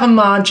usually have a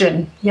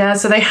margin.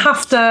 So they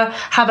have to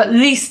have at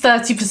least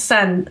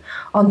 30%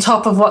 on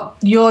top of what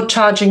you're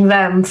charging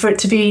them for it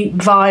to be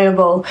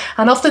viable,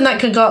 and often that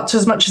can go up to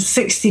as much as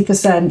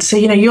 60%. So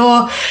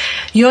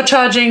you're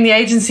charging the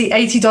agency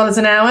 $80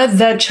 an hour,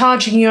 they're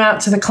charging you out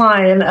to the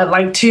client at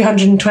like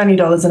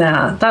 $220 an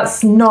hour.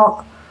 That's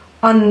not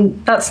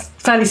that's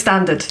fairly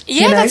standard.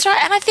 That's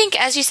right. And I think,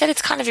 as you said,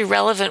 it's kind of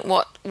irrelevant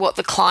what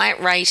the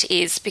client rate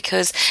is,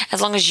 because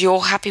as long as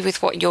you're happy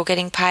with what you're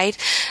getting paid,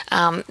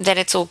 then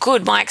it's all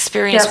good. My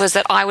experience was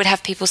that I would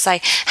have people say,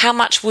 how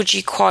much would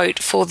you quote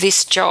for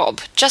this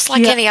job? Just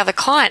like any other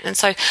client. And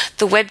so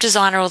the web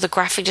designer or the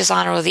graphic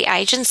designer or the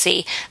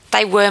agency,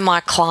 they were my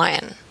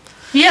client.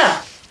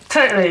 Yeah,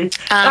 totally.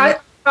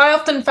 I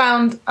often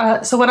found,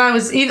 so when I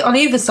was on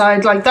either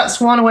side, like that's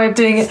one way of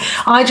doing it.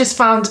 I just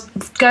found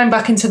going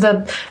back into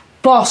the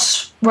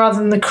boss rather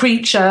than the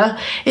creature,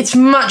 it's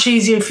much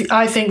easier,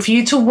 I think, for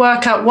you to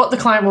work out what the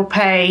client will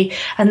pay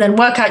and then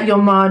work out your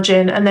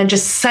margin and then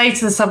just say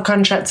to the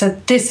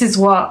subcontractor, this is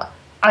what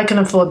I can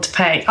afford to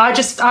pay.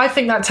 I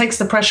think that takes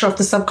the pressure off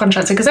the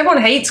subcontractor because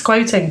everyone hates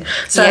quoting.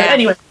 So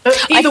anyway,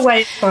 either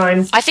way, it's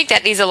fine. I think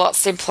that is a lot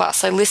simpler.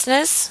 So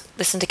listeners,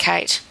 listen to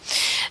Kate.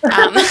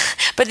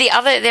 But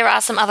there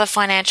are some other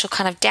financial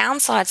kind of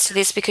downsides to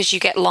this because you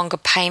get longer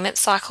payment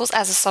cycles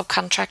as a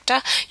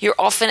subcontractor. You're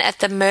often at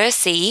the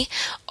mercy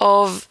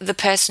of the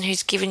person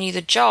who's given you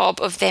the job,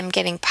 of them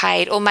getting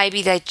paid, or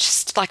maybe they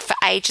just, like for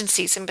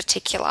agencies in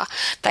particular,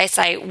 they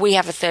say we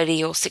have a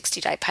 30 or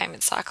 60-day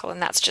payment cycle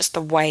and that's just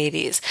the way it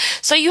is.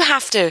 So you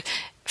have to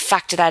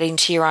factor that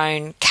into your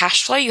own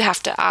cash flow. You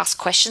have to ask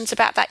questions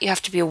about that. You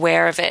have to be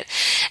aware of it.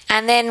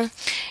 And then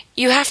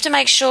you have to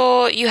make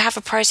sure you have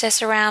a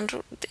process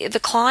around the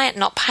client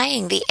not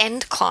paying, the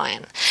end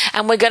client.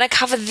 And we're going to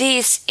cover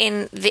this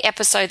in the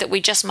episode that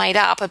we just made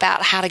up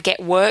about how to get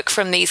work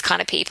from these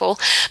kind of people.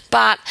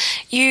 But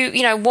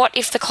you know, what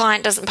if the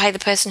client doesn't pay the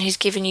person who's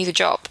given you the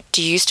job?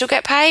 Do you still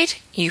get paid?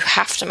 You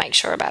have to make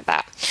sure about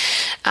that.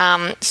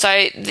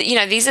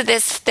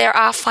 There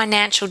are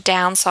financial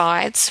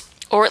downsides,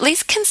 or at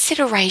least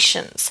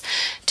considerations,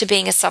 to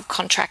being a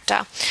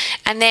subcontractor.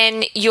 And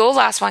then your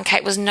last one,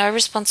 Kate, was no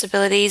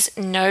responsibilities,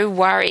 no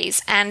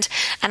worries. And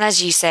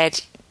as you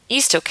said,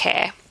 you still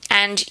care,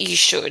 and you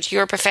should.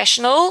 You're a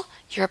professional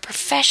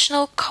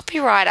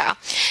copywriter.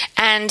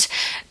 And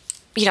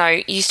you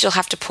know, you still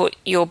have to put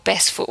your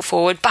best foot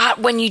forward. But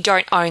when you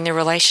don't own the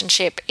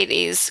relationship,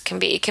 it can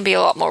be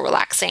a lot more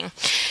relaxing.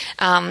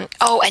 And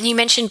you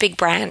mentioned big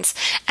brands.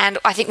 And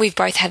I think we've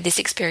both had this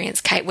experience,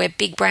 Kate, where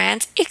big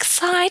brands,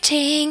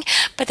 exciting,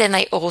 but then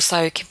they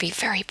also can be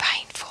very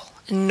painful.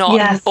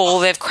 Not all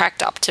they've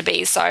cracked up to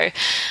be. So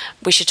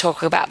we should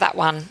talk about that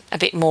one a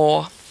bit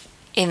more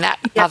in that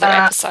other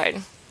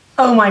episode.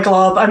 Oh my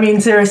glob. I mean,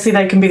 seriously,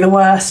 they can be the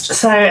worst.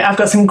 So I've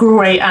got some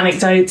great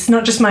anecdotes,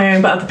 not just my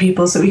own, but other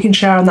people's, that we can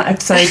share on that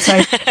episode.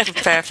 So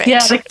perfect. Yeah,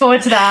 look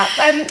forward to that.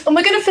 And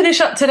we're going to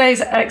finish up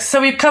today's.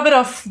 So we've covered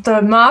off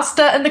the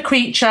master and the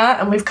creature,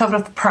 and we've covered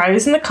off the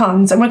pros and the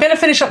cons. And we're going to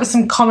finish up with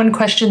some common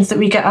questions that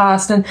we get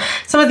asked. And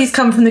some of these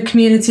come from the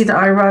community that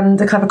I run,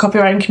 the Clever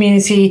Copywriting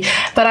community.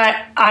 But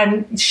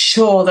I'm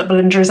sure that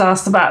Belinda has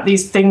asked about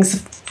these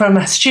things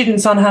from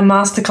students on her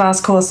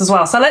masterclass course as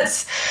well. So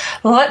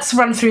let's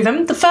run through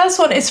them. The first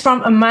one is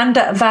from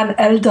Amanda van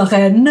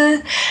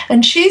Elderen,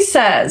 and she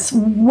says,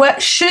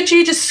 should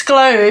you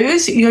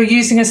disclose you're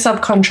using a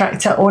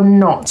subcontractor or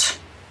not?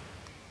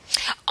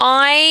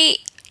 I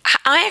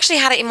actually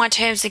had it in my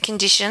terms and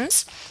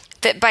conditions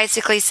that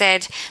basically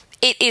said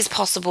it is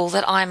possible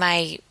that I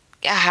may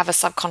have a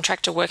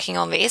subcontractor working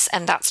on this,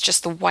 and that's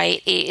just the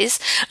way it is.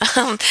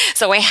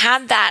 So I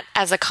had that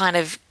as a kind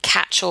of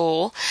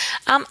catch-all.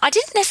 I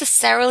didn't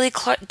necessarily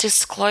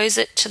disclose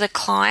it to the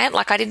client,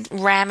 like I didn't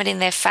ram it in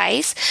their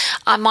face.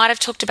 I might have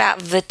talked about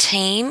the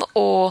team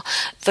or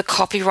the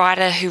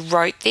copywriter who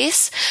wrote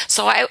this.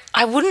 So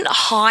I wouldn't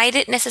hide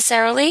it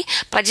necessarily,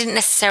 but I didn't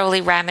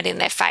necessarily ram it in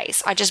their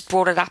face. I just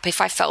brought it up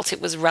if I felt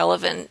it was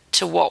relevant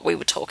to what we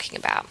were talking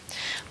about.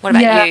 What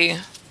about you?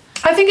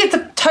 I think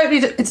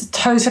it's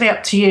totally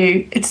up to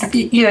you.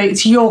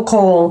 It's your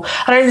call.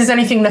 I don't think there's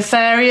anything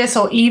nefarious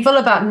or evil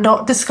about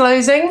not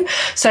disclosing.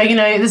 So,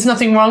 there's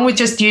nothing wrong with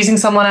just using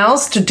someone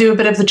else to do a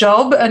bit of the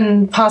job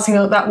and passing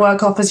that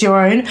work off as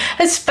your own,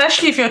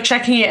 especially if you're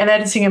checking it and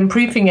editing and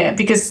proofing it,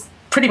 because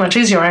pretty much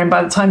is your own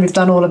by the time you've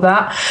done all of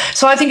that.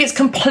 So I think it's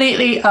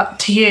completely up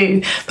to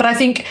you. But I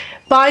think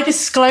by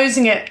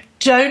disclosing it,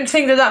 don't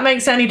think that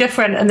makes any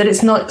different and that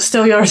it's not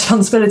still your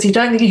responsibility.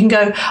 Don't think you can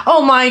go,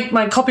 oh, my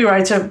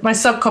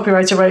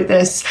sub-copywriter wrote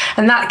this,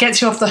 and that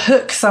gets you off the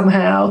hook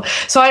somehow.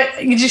 So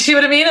you see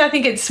what I mean? I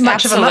think it's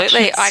much of a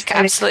Absolutely. I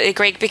absolutely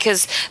agree,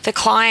 because the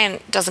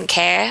client doesn't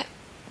care.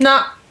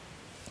 No,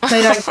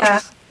 they don't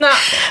care. No,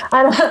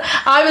 and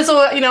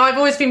I've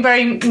always been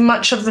very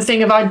much of the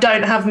thing of I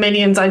don't have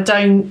minions, I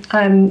don't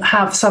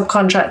have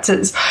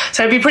subcontractors.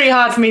 So it'd be pretty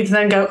hard for me to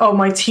then go, oh,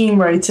 my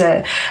team wrote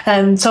it.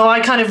 And so I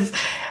kind of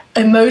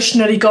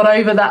emotionally got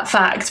over that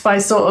fact by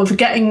sort of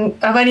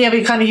I've only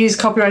ever kind of used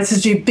copywriters to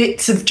do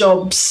bits of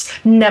jobs,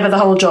 never the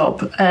whole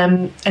job.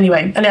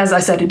 Anyway, and as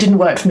I said, it didn't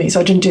work for me, so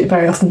I didn't do it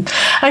very often.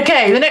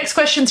 Okay, the next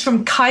question's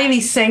from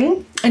Kylie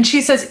Singh, and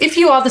she says, if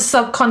you are the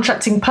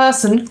subcontracting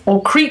person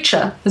or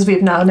creature, as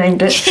we've now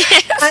named it,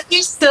 can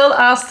you still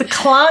ask the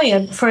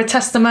client for a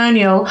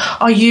testimonial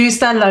or use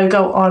their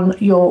logo on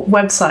your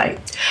website?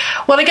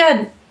 Well,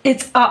 again,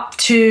 it's up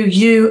to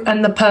you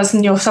and the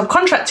person you're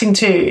subcontracting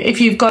to. If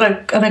you've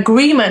got an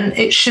agreement,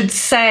 it should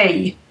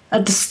say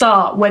at the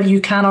start whether you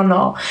can or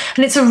not.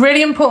 And it's a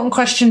really important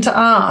question to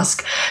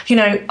ask,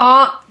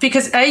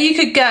 because you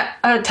could get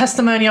a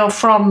testimonial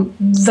from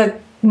the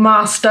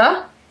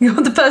master,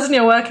 the person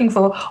you're working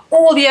for,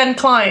 or the end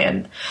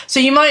client. So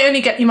you might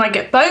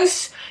get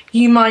both.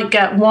 You might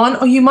get one,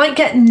 or you might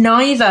get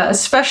neither,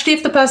 especially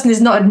if the person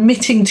is not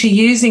admitting to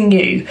using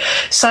you.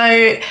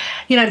 So,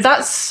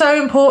 that's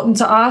so important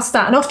to ask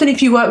that. And often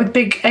if you work with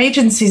big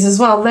agencies as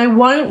well, they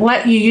won't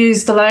let you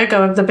use the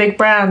logo of the big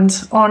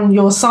brand on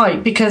your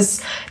site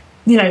because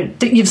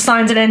that you've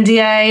signed an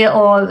NDA,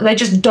 or they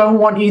just don't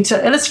want you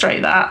to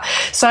illustrate that.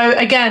 So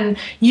again,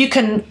 you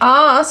can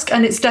ask,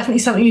 and it's definitely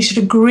something you should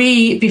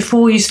agree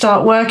before you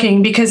start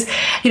working, because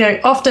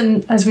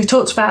often, as we've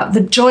talked about,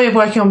 the joy of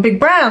working on big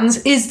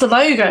brands is the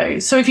logo.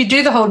 So if you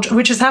do the whole,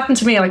 which has happened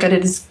to me, like I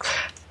did this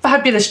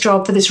fabulous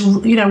job for this,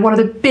 one of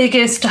the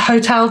biggest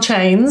hotel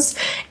chains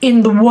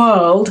in the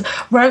world,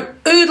 wrote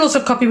oodles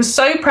of copy, was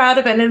so proud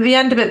of it, and at the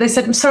end of it they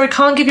said, I'm sorry,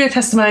 can't give you a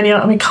testimonial,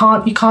 and you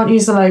can't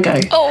use the logo.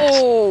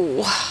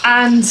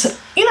 And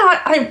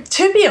I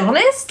to be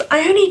honest,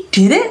 I only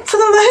did it for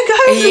the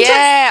logo.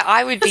 Yeah,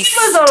 I would be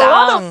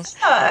stung.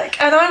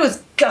 And I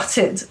was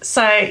gutted.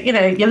 So you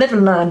live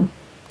and learn.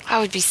 I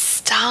would be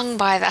stung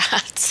by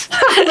that.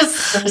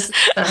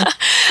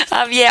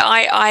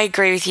 I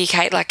agree with you,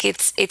 Kate. Like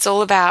it's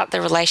all about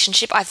the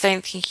relationship. I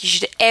don't think you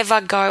should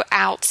ever go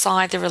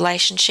outside the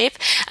relationship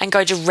and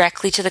go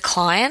directly to the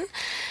client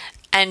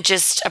and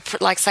just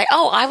say,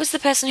 oh, I was the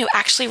person who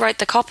actually wrote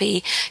the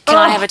copy. Can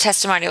I have a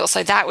testimonial?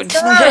 So that would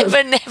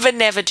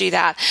never do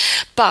that.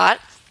 But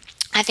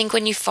I think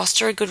when you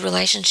foster a good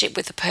relationship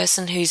with the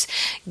person who's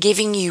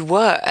giving you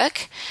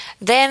work,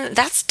 then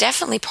that's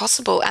definitely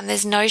possible. And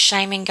there's no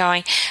shame in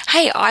going,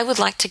 hey, I would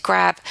like to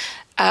grab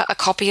a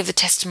copy of the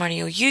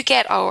testimonial you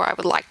get, or I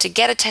would like to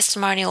get a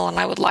testimonial and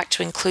I would like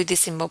to include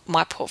this in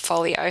my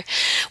portfolio.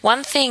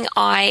 One thing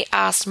I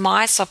asked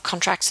my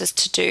subcontractors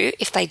to do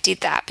if they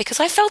did that, because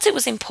I felt it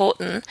was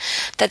important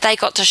that they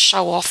got to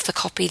show off the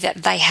copy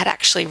that they had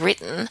actually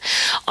written,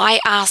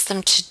 I asked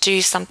them to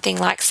do something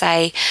like,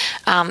 say,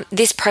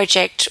 this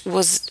project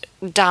was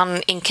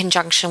done in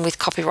conjunction with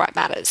Copyright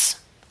Matters,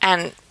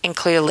 and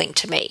include a link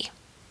to me.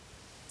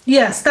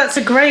 Yes, that's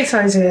a great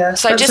idea.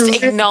 So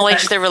just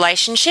acknowledge the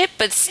relationship,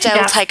 but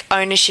still take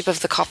ownership of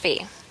the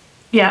copy.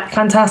 Yeah,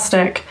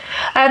 fantastic.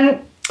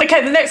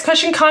 Okay, the next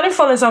question kind of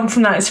follows on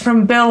from that. It's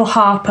from Bill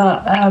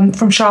Harper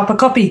from Sharper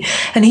Copy.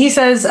 And he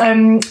says,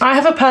 I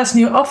have a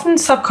person who often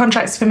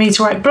subcontracts for me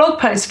to write blog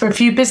posts for a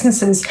few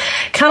businesses.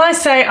 Can I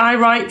say I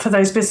write for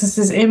those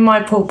businesses in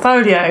my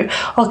portfolio,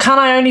 or can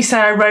I only say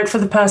I wrote for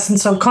the person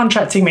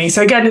subcontracting me?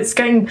 So again, it's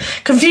getting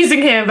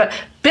confusing here, but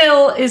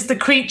Bill is the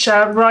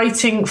creature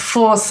writing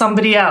for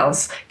somebody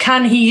else.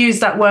 Can he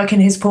use that work in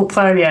his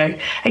portfolio?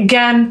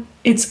 Again,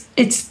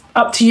 it's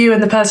up to you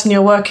and the person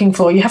you're working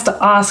for. You have to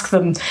ask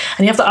them, and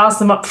you have to ask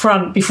them up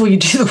front before you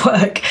do the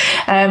work.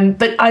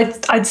 But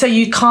I'd say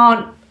you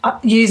can't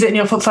use it in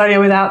your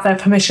portfolio without their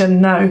permission.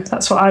 No,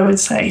 that's what I would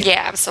say.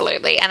 Yeah,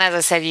 absolutely. And as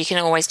I said, you can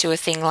always do a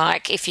thing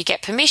like, if you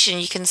get permission,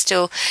 you can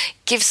still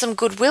give some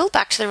goodwill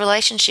back to the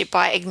relationship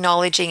by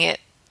acknowledging it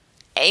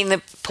in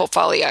the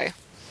portfolio.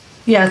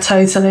 Yeah,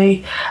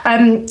 totally.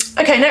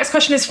 Okay, next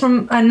question is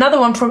from another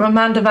one from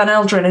Amanda Van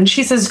Eldrin, and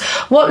she says,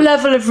 what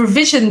level of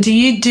revision do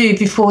you do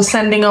before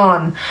sending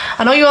on?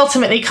 And are you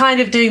ultimately kind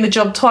of doing the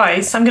job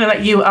twice? I'm going to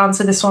let you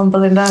answer this one,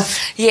 Belinda.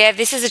 Yeah,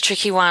 this is a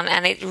tricky one,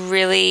 and it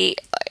really,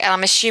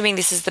 I'm assuming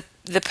this is the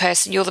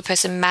person, you're the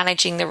person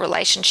managing the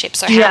relationship.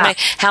 So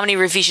how many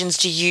revisions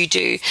do you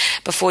do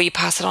before you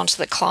pass it on to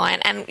the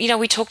client? And,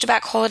 we talked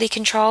about quality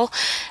control,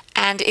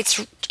 and it's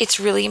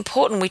really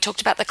important. We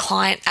talked about the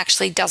client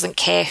actually doesn't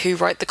care who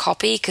wrote the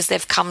copy because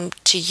they've come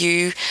to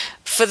you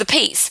for the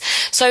piece.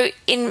 So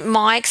in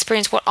my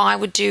experience, what I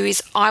would do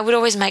is I would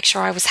always make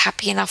sure I was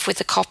happy enough with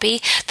the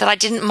copy that I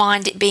didn't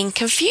mind it being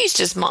confused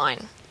as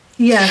mine.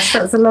 Yes,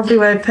 that's a lovely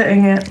way of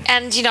putting it.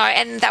 And,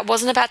 and that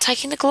wasn't about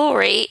taking the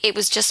glory. It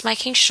was just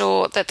making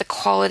sure that the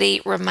quality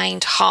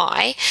remained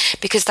high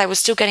because they were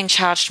still getting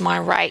charged my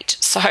rate.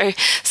 So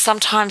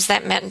sometimes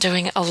that meant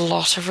doing a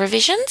lot of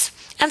revisions,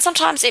 and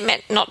sometimes it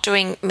meant not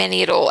doing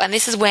many at all. And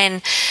this is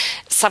when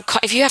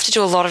if you have to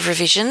do a lot of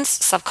revisions,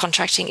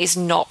 subcontracting is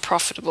not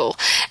profitable.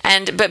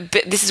 But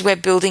this is where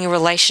building a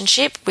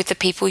relationship with the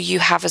people you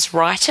have as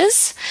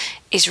writers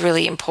is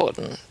really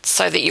important,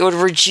 so that you're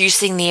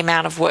reducing the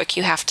amount of work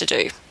you have to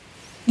do.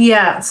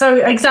 Yeah. So,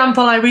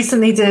 example, I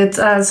recently did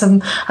I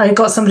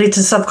got somebody to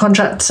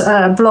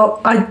subcontract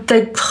blog.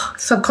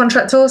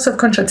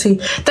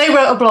 Subcontractee. They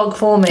wrote a blog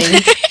for me,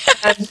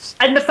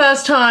 and the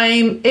first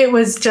time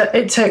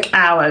it took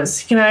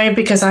hours.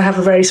 Because I have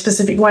a very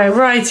specific way of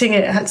writing.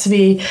 It had to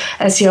be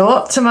SEO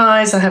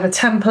optimized. I have a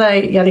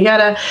template, yada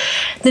yada.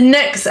 And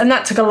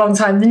that took a long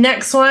time. The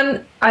next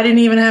one, I didn't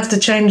even have to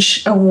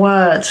change a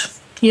word. So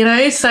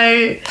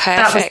perfect.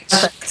 That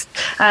was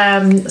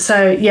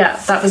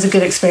perfect. That was a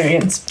good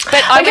experience.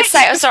 But I would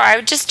say, I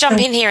would just jump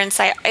in here and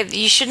say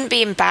you shouldn't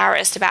be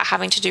embarrassed about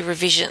having to do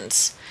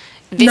revisions.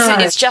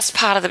 It's just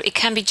it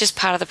can be just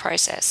part of the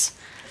process.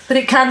 But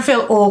it can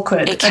feel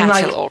awkward. It can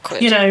feel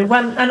awkward.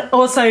 And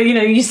also,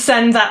 you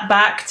send that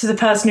back to the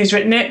person who's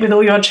written it with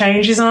all your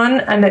changes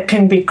on, and it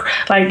can be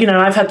like,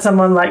 I've had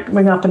someone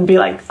ring up and be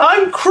like,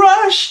 I'm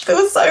crushed. There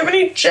were so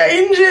many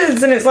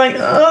changes, and it's like,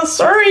 oh,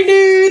 sorry,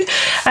 dude.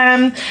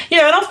 And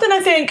often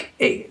I think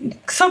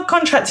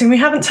subcontracting, we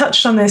haven't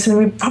touched on this, and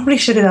we probably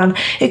should have done.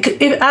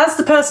 As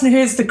the person who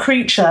is the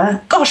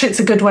creature, gosh, it's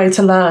a good way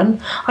to learn.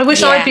 I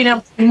wish I'd been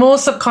able to do more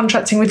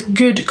subcontracting with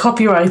good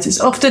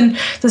copywriters. Often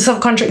the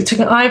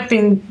subcontracting I've I've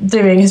been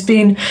doing has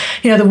been,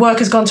 the work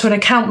has gone to an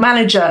account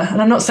manager,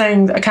 and I'm not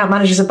saying that account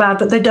managers are bad,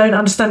 but they don't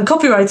understand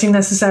copywriting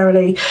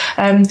necessarily.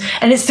 And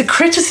it's the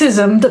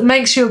criticism that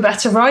makes you a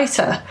better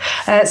writer.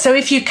 So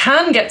if you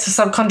can get to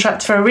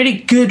subcontract for a really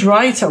good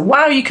writer,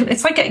 wow, you can.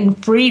 It's like getting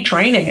free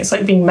training. It's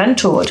like being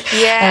mentored.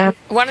 Yeah.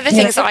 One of the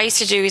things that I used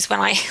to do is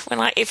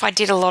if I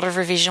did a lot of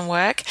revision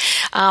work,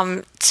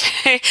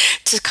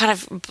 to kind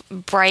of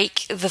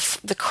break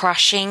the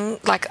crushing,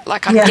 like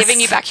I'm giving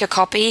you back your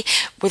copy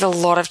with a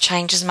lot of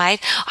changes made,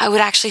 I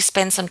would actually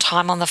spend some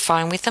time on the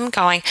phone with them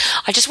going,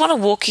 I just want to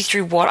walk you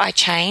through what I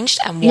changed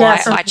and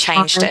why I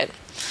changed it.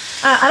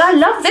 And I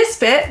love this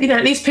bit.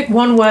 At least pick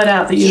one word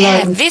out that you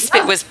love. Yeah, this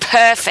bit was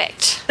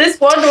perfect. This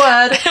one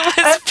word. It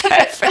was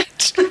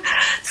perfect.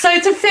 So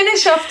to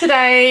finish off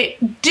today,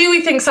 do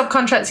we think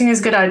subcontracting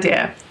is a good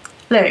idea?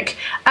 Look,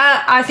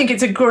 I think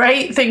it's a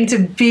great thing to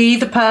be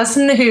the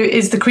person who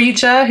is the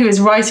creature, who is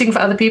writing for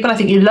other people. I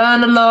think you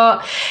learn a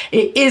lot.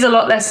 It is a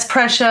lot less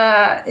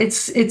pressure.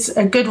 It's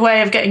a good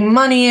way of getting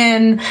money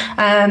in,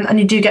 and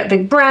you do get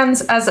big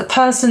brands. As a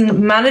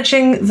person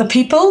managing the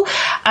people,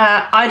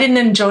 I didn't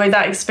enjoy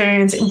that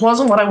experience. It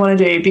wasn't what I want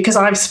to do, because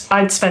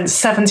I'd spent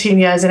 17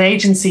 years in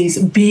agencies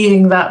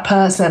being that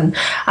person,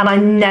 and I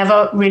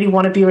never really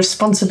want to be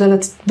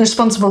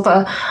responsible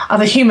for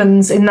other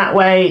humans in that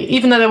way,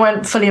 even though they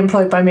weren't fully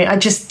employed by me.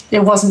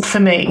 It wasn't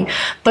for me.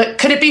 But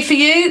could it be for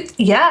you?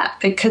 Yeah,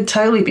 it could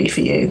totally be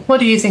for you.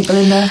 What do you think,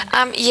 Belinda?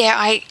 Yeah,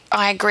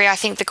 I agree. I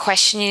think the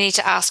question you need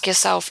to ask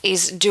yourself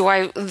is,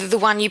 the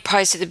one you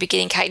posed at the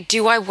beginning, Kate,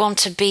 do I want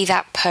to be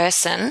that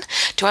person?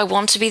 Do I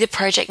want to be the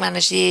project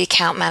manager, the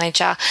account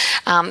manager,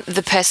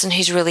 the person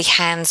who's really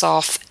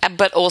hands-off,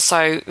 but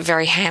also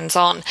very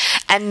hands-on,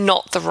 and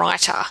not the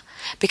writer?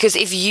 Because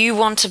if you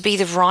want to be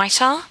the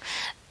writer,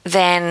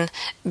 then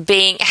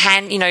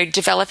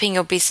developing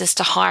your business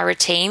to hire a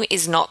team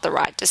is not the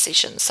right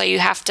decision. So you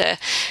have to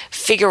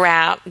figure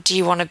out, do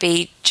you want to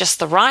be just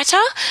the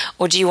writer,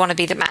 or do you want to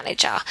be the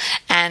manager?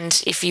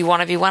 And if you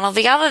want to be one or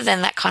the other,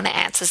 then that kind of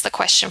answers the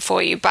question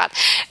for you. But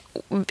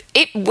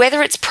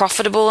whether it's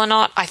profitable or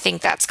not, I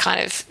think that's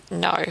kind of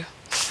no.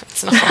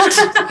 It's not.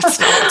 It's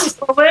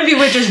not. Well, maybe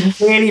we're just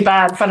really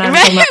bad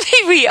financially.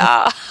 Maybe we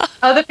are.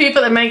 Other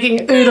people are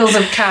making oodles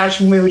of cash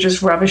and we were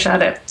just rubbish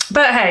at it.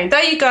 But hey,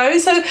 there you go.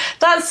 So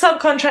that's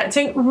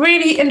subcontracting.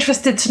 Really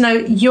interested to know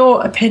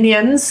your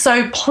opinions.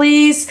 So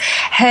please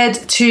head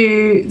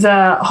to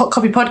the Hot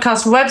Copy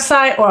Podcast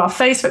website or our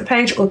Facebook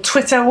page or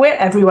Twitter. We're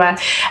everywhere.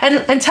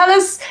 And tell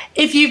us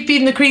if you've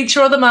been the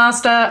creature or the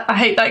master. I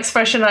hate that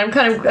expression. I'm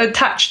kind of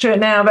attached to it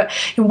now. But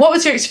what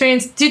was your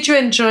experience? Did you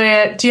enjoy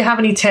it? Do you have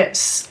any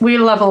tips? We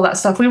love all that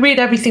stuff. We read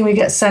everything we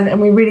get sent and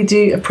we really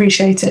do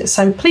appreciate it.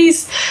 So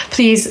please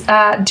do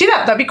that.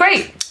 That'd be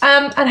great.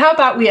 And how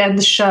about we end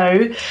the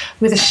show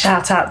with a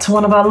shout out to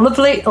one of our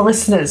lovely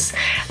listeners.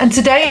 And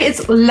today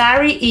it's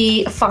Larry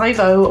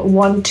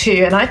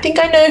E5012. And I think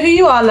I know who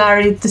you are,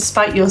 Larry,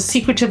 despite your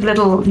secretive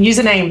little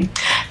username.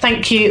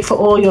 Thank you for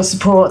all your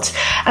support.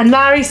 And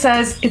Larry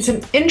says, it's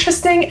an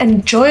interesting,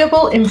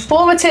 enjoyable,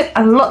 informative,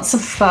 and lots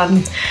of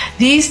fun.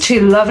 These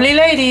two lovely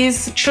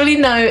ladies truly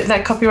know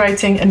their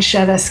copywriting and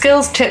share their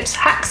skills, tips,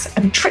 hacks,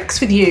 and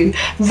tricks with you.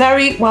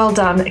 Very well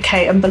done,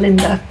 Kate and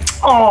Belinda.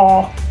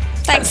 Aww.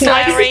 Thanks,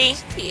 Larry.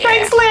 Yeah.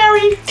 Thanks,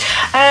 Larry.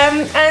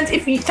 And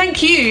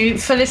thank you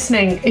for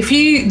listening. If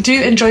you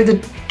do enjoy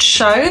the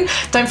show,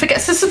 don't forget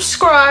to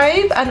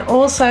subscribe and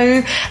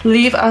also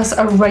leave us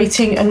a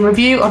rating and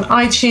review on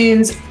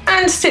iTunes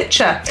and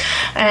Stitcher.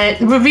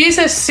 Reviews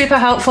are super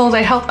helpful.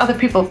 They help other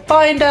people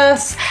find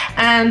us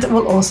and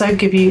will also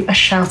give you a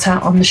shout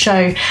out on the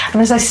show. And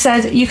as I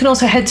said, you can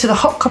also head to the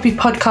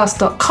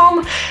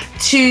hotcopypodcast.com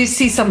to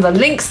see some of the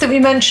links that we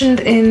mentioned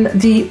in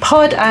the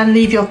pod and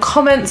leave your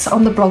comments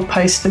on the blog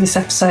post for this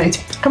episode.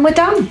 And we're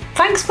done.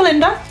 Thanks,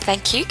 Belinda.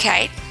 Thank you,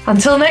 Kate.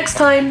 Until next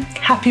time,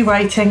 happy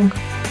writing.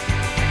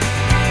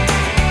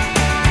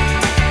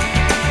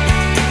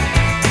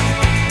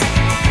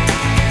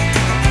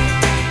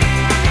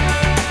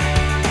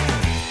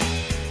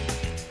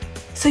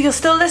 So you're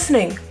still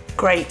listening?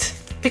 Great.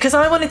 Because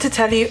I wanted to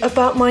tell you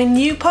about my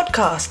new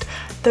podcast,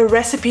 The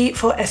Recipe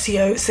for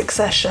SEO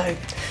Success Show.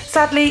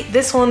 Sadly,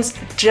 this one's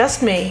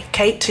just me,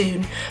 Kate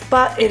Toon,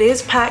 but it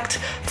is packed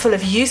full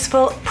of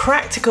useful,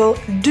 practical,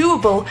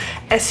 doable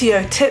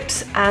SEO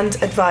tips and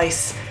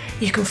advice.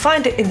 You can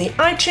find it in the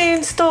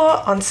iTunes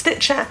store, on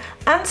Stitcher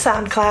and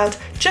SoundCloud.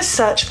 Just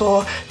search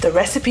for The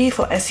Recipe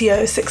for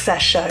SEO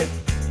Success Show.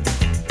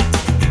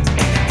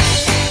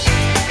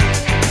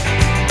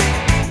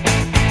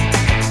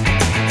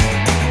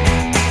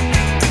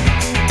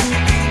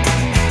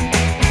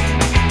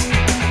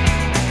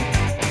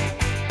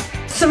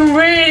 Some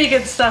really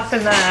good stuff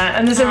in there,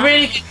 and there's a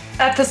really good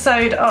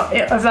episode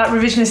of that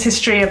revisionist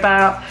history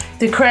about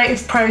the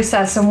creative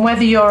process and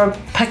whether you're a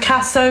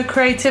Picasso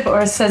creative or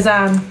a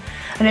Cézanne.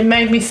 And it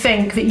made me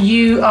think that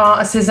you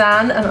are a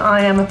Cézanne and I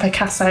am a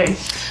Picasso.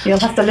 You'll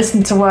have to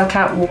listen to work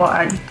out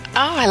why. Oh,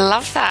 I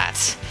love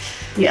that.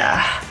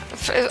 Yeah.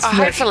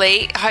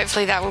 Hopefully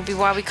that will be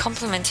why we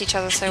complement each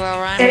other so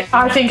well, right?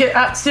 I think it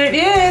absolutely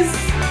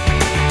is.